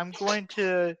have. I'm going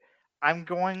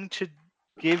to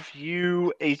give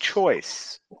you a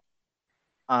choice.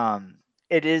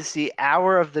 It is the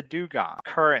hour of the dugong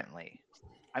currently.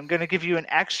 I'm going to give you an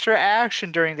extra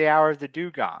action during the hour of the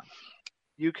dugong.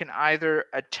 You can either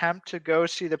attempt to go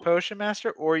see the potion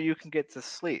master, or you can get to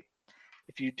sleep.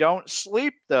 If you don't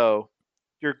sleep, though,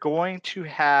 you're going to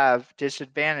have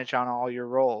disadvantage on all your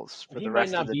rolls for He the might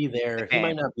rest not of the be there. He game.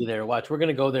 might not be there. Watch, we're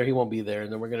gonna go there. He won't be there,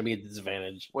 and then we're gonna be at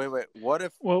disadvantage. Wait. What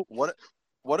if Well, what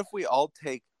if we all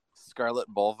take Scarlet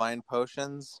Bulvine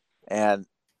potions and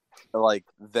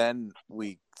then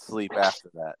we sleep after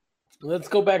that? Let's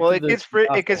go back. Well, to it the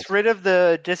gets rid of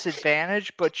the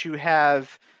disadvantage, but you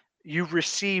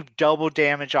receive double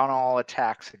damage on all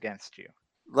attacks against you.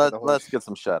 Let's get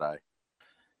some shut eye.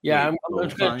 Yeah, Wait, I'm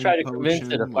just gonna try to convince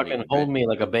it to potion, fucking wait, hold me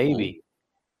like a baby.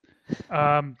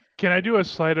 can I do a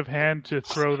sleight of hand to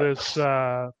throw this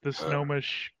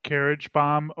gnomish carriage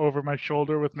bomb over my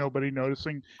shoulder with nobody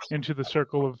noticing into the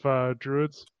circle of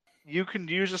druids? You can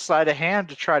use a sleight of hand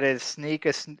to try to sneak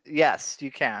yes,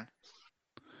 you can.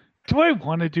 Do I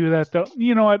want to do that though?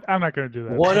 You know what? I'm not going to do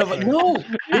that. One of no,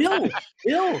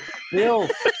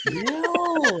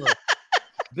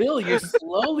 Bill, you're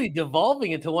slowly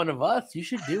devolving into one of us. You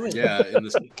should do it. Yeah, in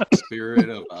the spirit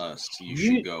of us, you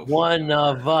should go. for One it.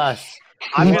 of us.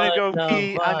 I'm gonna go One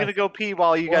pee. of I'm gonna us. go pee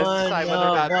while you guys One decide whether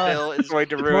or not of us. Bill is going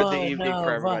to ruin the One evening of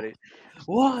for us. everybody.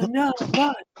 One of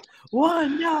us.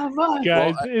 One of us.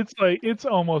 Guys, it's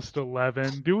almost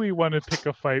 11. Do we want to pick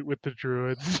a fight with the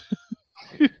druids?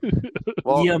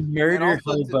 Well, You murder and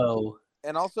also hobo.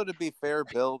 And also, to be fair,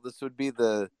 Bill, this would be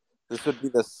the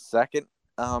second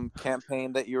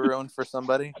campaign that you ruined for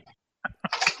somebody.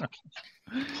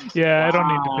 Yeah, I don't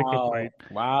need to pick a Wow. fight.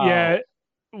 Wow. Yeah,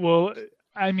 well,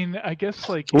 I mean, I guess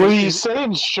like What are you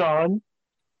saying, Sean?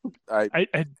 I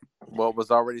What was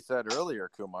already said earlier,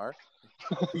 Kumar.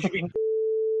 You should be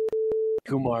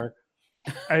Kumar.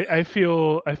 I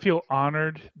feel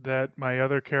honored that my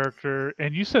other character,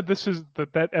 and you said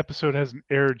that episode hasn't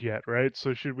aired yet, right?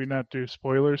 So should we not do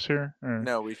spoilers here? Or?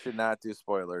 No, we should not do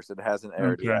spoilers. It hasn't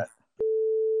aired Okay. yet.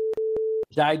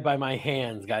 Died by my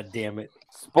hands, god damn it.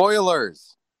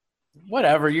 Spoilers.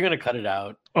 Whatever, you're gonna cut it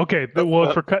out. Okay, well,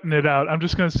 if we're cutting it out, I'm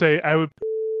just gonna say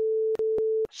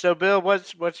So, Bill,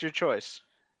 what's your choice?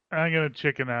 I'm gonna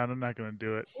chicken out. I'm not gonna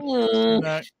do it. Mm.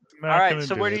 Not All right. gonna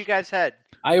So, do where do it. you guys head?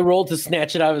 I rolled to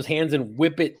snatch it out of his hands and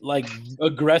whip it like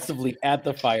aggressively at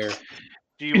the fire.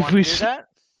 Do you If want to we do s- that?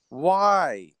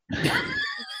 Why?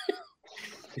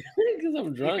 because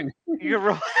I'm drunk. You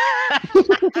roll.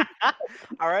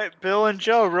 All right, Bill and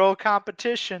Joe roll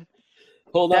competition.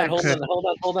 Hold on. Okay.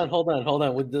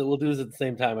 We'll do this at the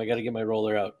same time. I got to get my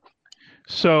roller out.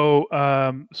 So,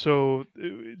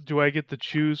 do I get to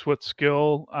choose what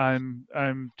skill I'm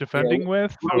defending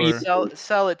with? you Or...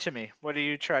 Sell it to me. What do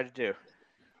you try to do?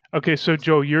 Okay, so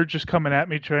Joe, you're just coming at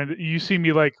me trying to. You see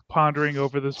me like pondering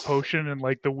over this potion and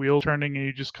like the wheel turning, and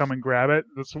you just come and grab it.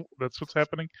 That's what's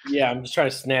happening. Yeah, I'm just trying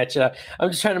to snatch it up. I'm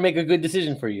just trying to make a good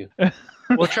decision for you.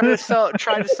 Well, try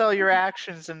to sell your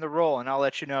actions in the roll, and I'll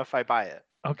let you know if I buy it.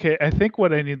 Okay, I think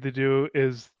what I need to do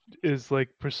is like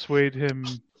persuade him.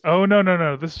 Oh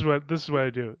no! This is what I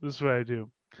do.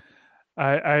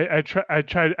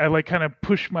 I like kind of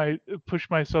push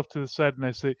myself to the side, and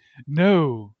I say,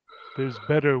 no, there's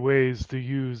better ways to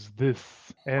use this,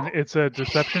 and it's a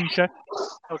deception check.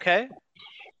 Okay,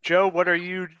 Joe, what are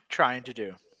you trying to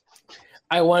do?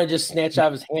 I want to just snatch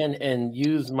out his hand and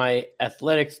use my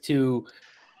athletics to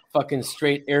fucking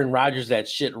straight Aaron Rodgers that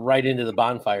shit right into the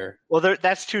bonfire. Well,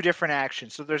 that's two different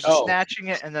actions. So there's the snatching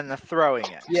it and then the throwing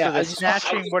it. Yeah, so the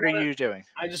snatching, what are you doing?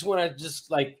 I just want to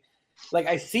just like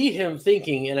I see him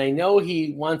thinking, and I know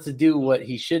he wants to do what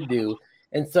he should do,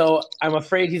 and so I'm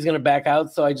afraid he's going to back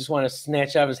out. So I just want to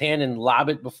snatch out his hand and lob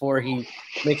it before he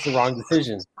makes the wrong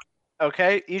decision.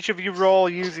 Okay, each of you roll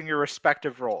using your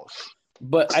respective rolls.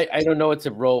 But I don't know it's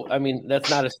a roll. I mean, that's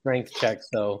not a strength check,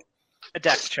 so a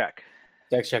dex check.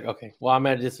 Dex check. Okay. Well, I'm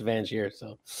at a disadvantage here,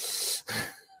 so.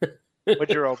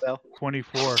 What'd you roll, Bill?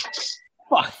 24.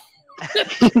 Fuck.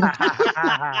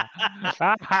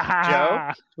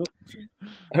 Joe?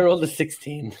 I rolled a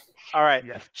 16. All right.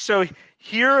 Yes. So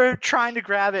you're trying to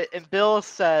grab it, and Bill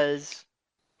says,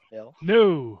 Bill?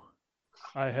 No,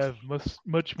 I have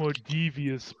much more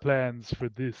devious plans for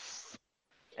this.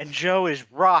 And Joe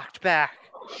is rocked back,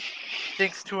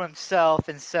 thinks to himself,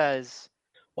 and says,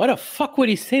 why the fuck would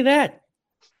he say that?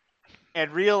 And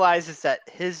realizes that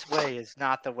his way is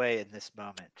not the way in this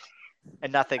moment.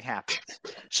 And nothing happens.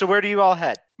 So where do you all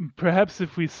head? Perhaps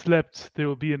if we slept, there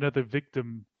will be another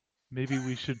victim. Maybe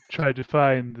we should try to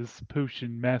find this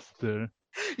potion master.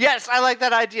 Yes, I like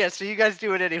that idea. So you guys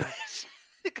do it anyways.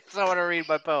 Because I want to read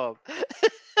my poem.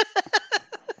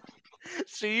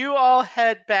 So you all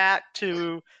head back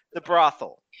to the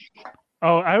brothel.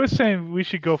 Oh, I was saying we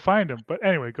should go find him, but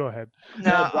anyway, go ahead.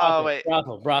 No, oh wait.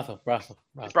 Brothel.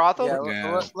 Brothel?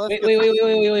 Yeah,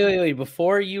 Wait.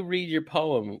 Before you read your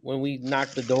poem, when we knock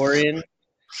the door in,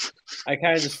 I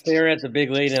kind of just stare at the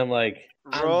big lady and I'm like,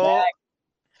 roll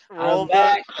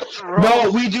back.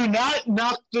 No, we do not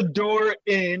knock the door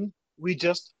in. We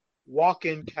just walk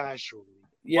in casually.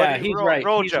 Yeah, he's right.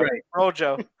 Roll, he's Joe. right. Roll,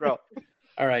 Joe. Roll.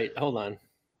 All right, hold on.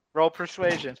 Roll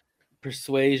persuasion.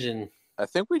 Persuasion. I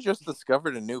think we just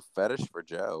discovered a new fetish for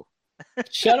Joe.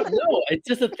 Shut up. No, it's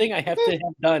just a thing I have to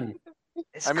have done.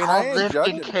 It's I mean, called I ain't lift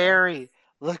judging. and carry.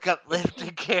 Look up lift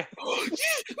and carry. Oh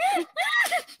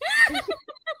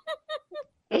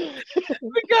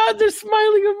my God, they're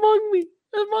smiling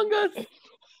among us.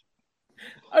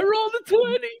 I rolled a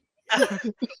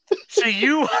 20. So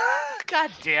you,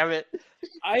 God damn it.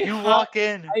 You walk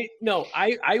in.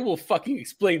 I will fucking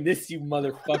explain this, you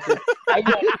motherfucker. I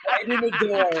walk right in the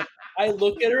door. I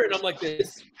look at her and I'm like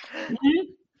this.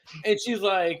 And she's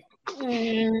like,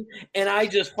 and I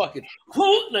just fucking,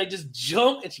 and I just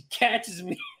jump and she catches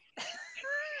me.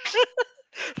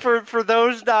 For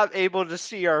those not able to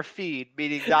see our feed,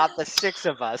 meaning not the six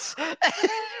of us,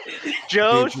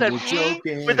 Joe said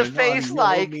with a face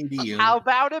like, how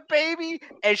about it, baby?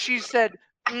 And she said,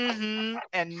 mm-hmm,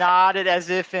 and nodded as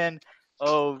if in,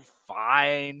 oh,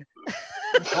 fine.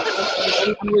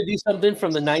 I'm going to do something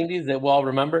from the 90s that we'll all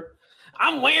remember.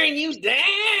 I'm wearing you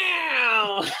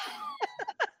down.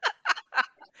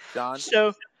 John.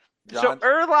 So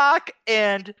Erlock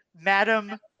and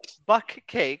Madam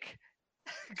Buckcake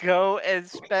go and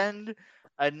spend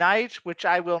a night, which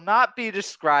I will not be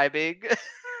describing,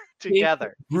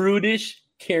 together. Brutish,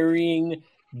 carrying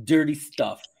dirty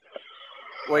stuff.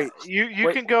 Wait,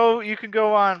 you can go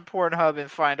on Pornhub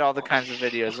and find all the kinds of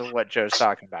videos of what Joe's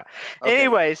talking about. Okay.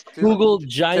 Anyways, Google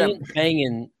giant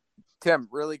banging. Tim,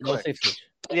 really quick.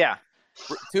 Yeah.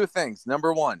 Two things.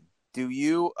 Number one, do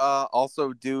you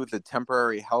also do the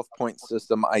temporary health point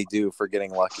system I do for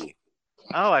getting lucky?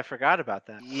 Oh, I forgot about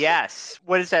that. Yes.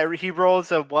 What is that? He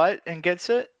rolls a what and gets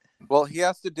it? Well, he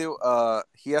has to do a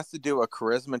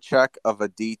charisma check of a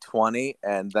D20,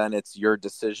 and then it's your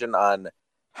decision on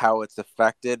how it's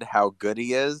affected, how good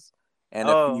he is, and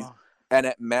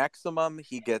at maximum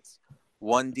he gets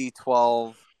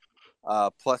 1d12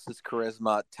 plus his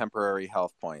charisma temporary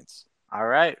health points. All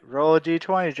right, roll a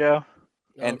D20, Joe.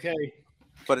 And okay.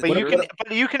 But it's But you true can that-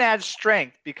 but you can add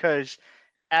strength because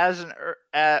as an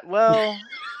well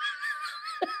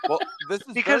well, this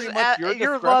is because very much your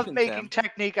your discretion, love making Tim.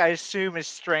 technique I assume is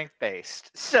strength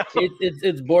based. So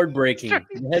It's board breaking.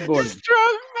 Headboard.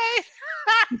 strong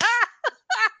man.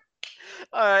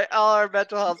 All right, all our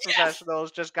mental health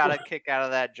professionals just got a kick out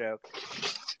of that joke.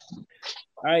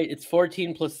 All right, it's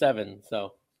 14 plus 7.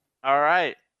 So All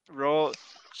right, roll.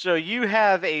 So you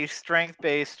have a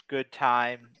strength-based good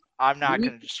time. I'm not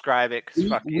going to describe it because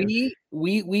fuck you.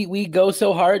 we go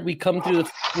so hard. We come through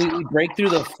we break through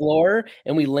the floor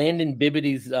and we land in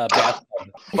Bibbity's bathtub.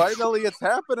 Finally, it's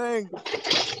happening.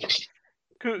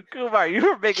 Kumar, you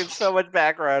were making so much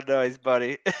background noise,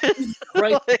 buddy.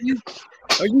 Right?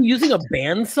 Are you using a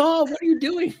bandsaw? What are you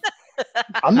doing?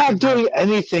 I'm not doing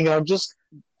anything. I'm just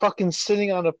fucking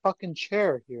sitting on a fucking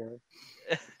chair here.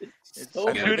 It's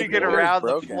So shooting good. it around the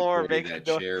Broken. floor, Dirty making that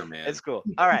noise. chair, man. It's cool.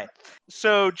 All right.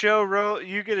 So Joe,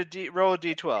 you get roll a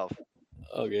d12.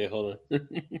 Okay, hold on.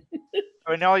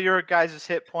 I mean, all your guys'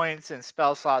 hit points and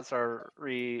spell slots are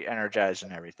re-energized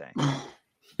and everything.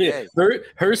 Hey.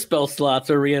 Her spell slots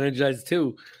are re-energized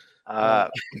too. Womp,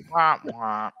 womp.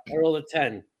 I rolled a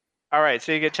 10. All right,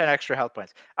 so you get 10 extra health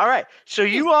points. All right, so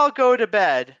you all go to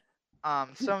bed.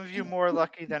 Some of you more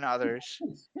lucky than others.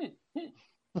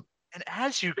 And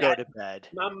as you go to bed,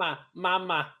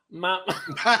 Mama.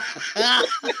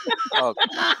 Oh,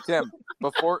 Tim,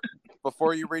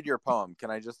 before you read your poem, can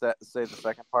I just say the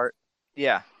second part?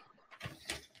 yeah,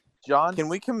 John, can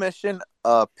we commission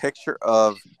a picture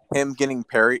of him getting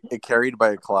carried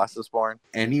by a Colossus born?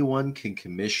 Anyone can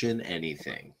commission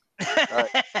anything.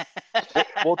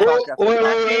 We'll talk after. Wait.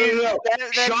 that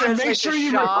Sean, make translates sure to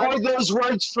you Sean. record those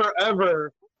words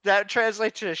forever. That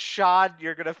translates to Sean.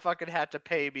 You're gonna fucking have to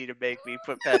pay me to make me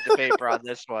put pen to paper on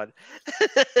this one.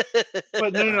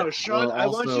 But no, Sean, Well, I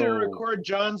want you to also- record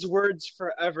John's words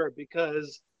forever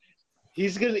because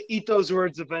he's gonna eat those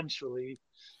words eventually.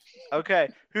 Okay,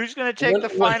 who's gonna take the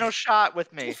final shot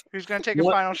with me? Who's gonna take a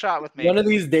What- final shot with me? One of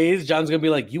these days, John's gonna be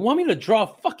like, "You want me to draw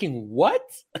fucking what?"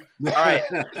 All right.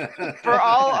 For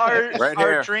all our Right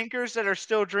our here. drinkers that are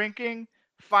still drinking,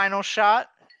 final shot.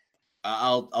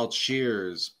 I'll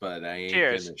cheers, but I ain't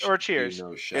Cheers, gonna or do cheers.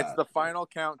 No shot. It's the final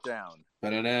countdown.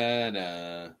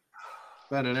 Ba-da-da-da.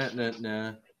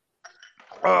 Ba-da-da-da-da.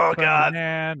 Oh God.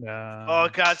 Banana. Oh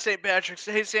God. St. Patrick's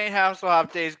Day, St.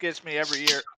 Hasselhoff Days gets me every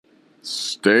year.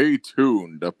 Stay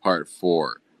tuned to part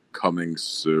 4, coming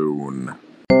soon.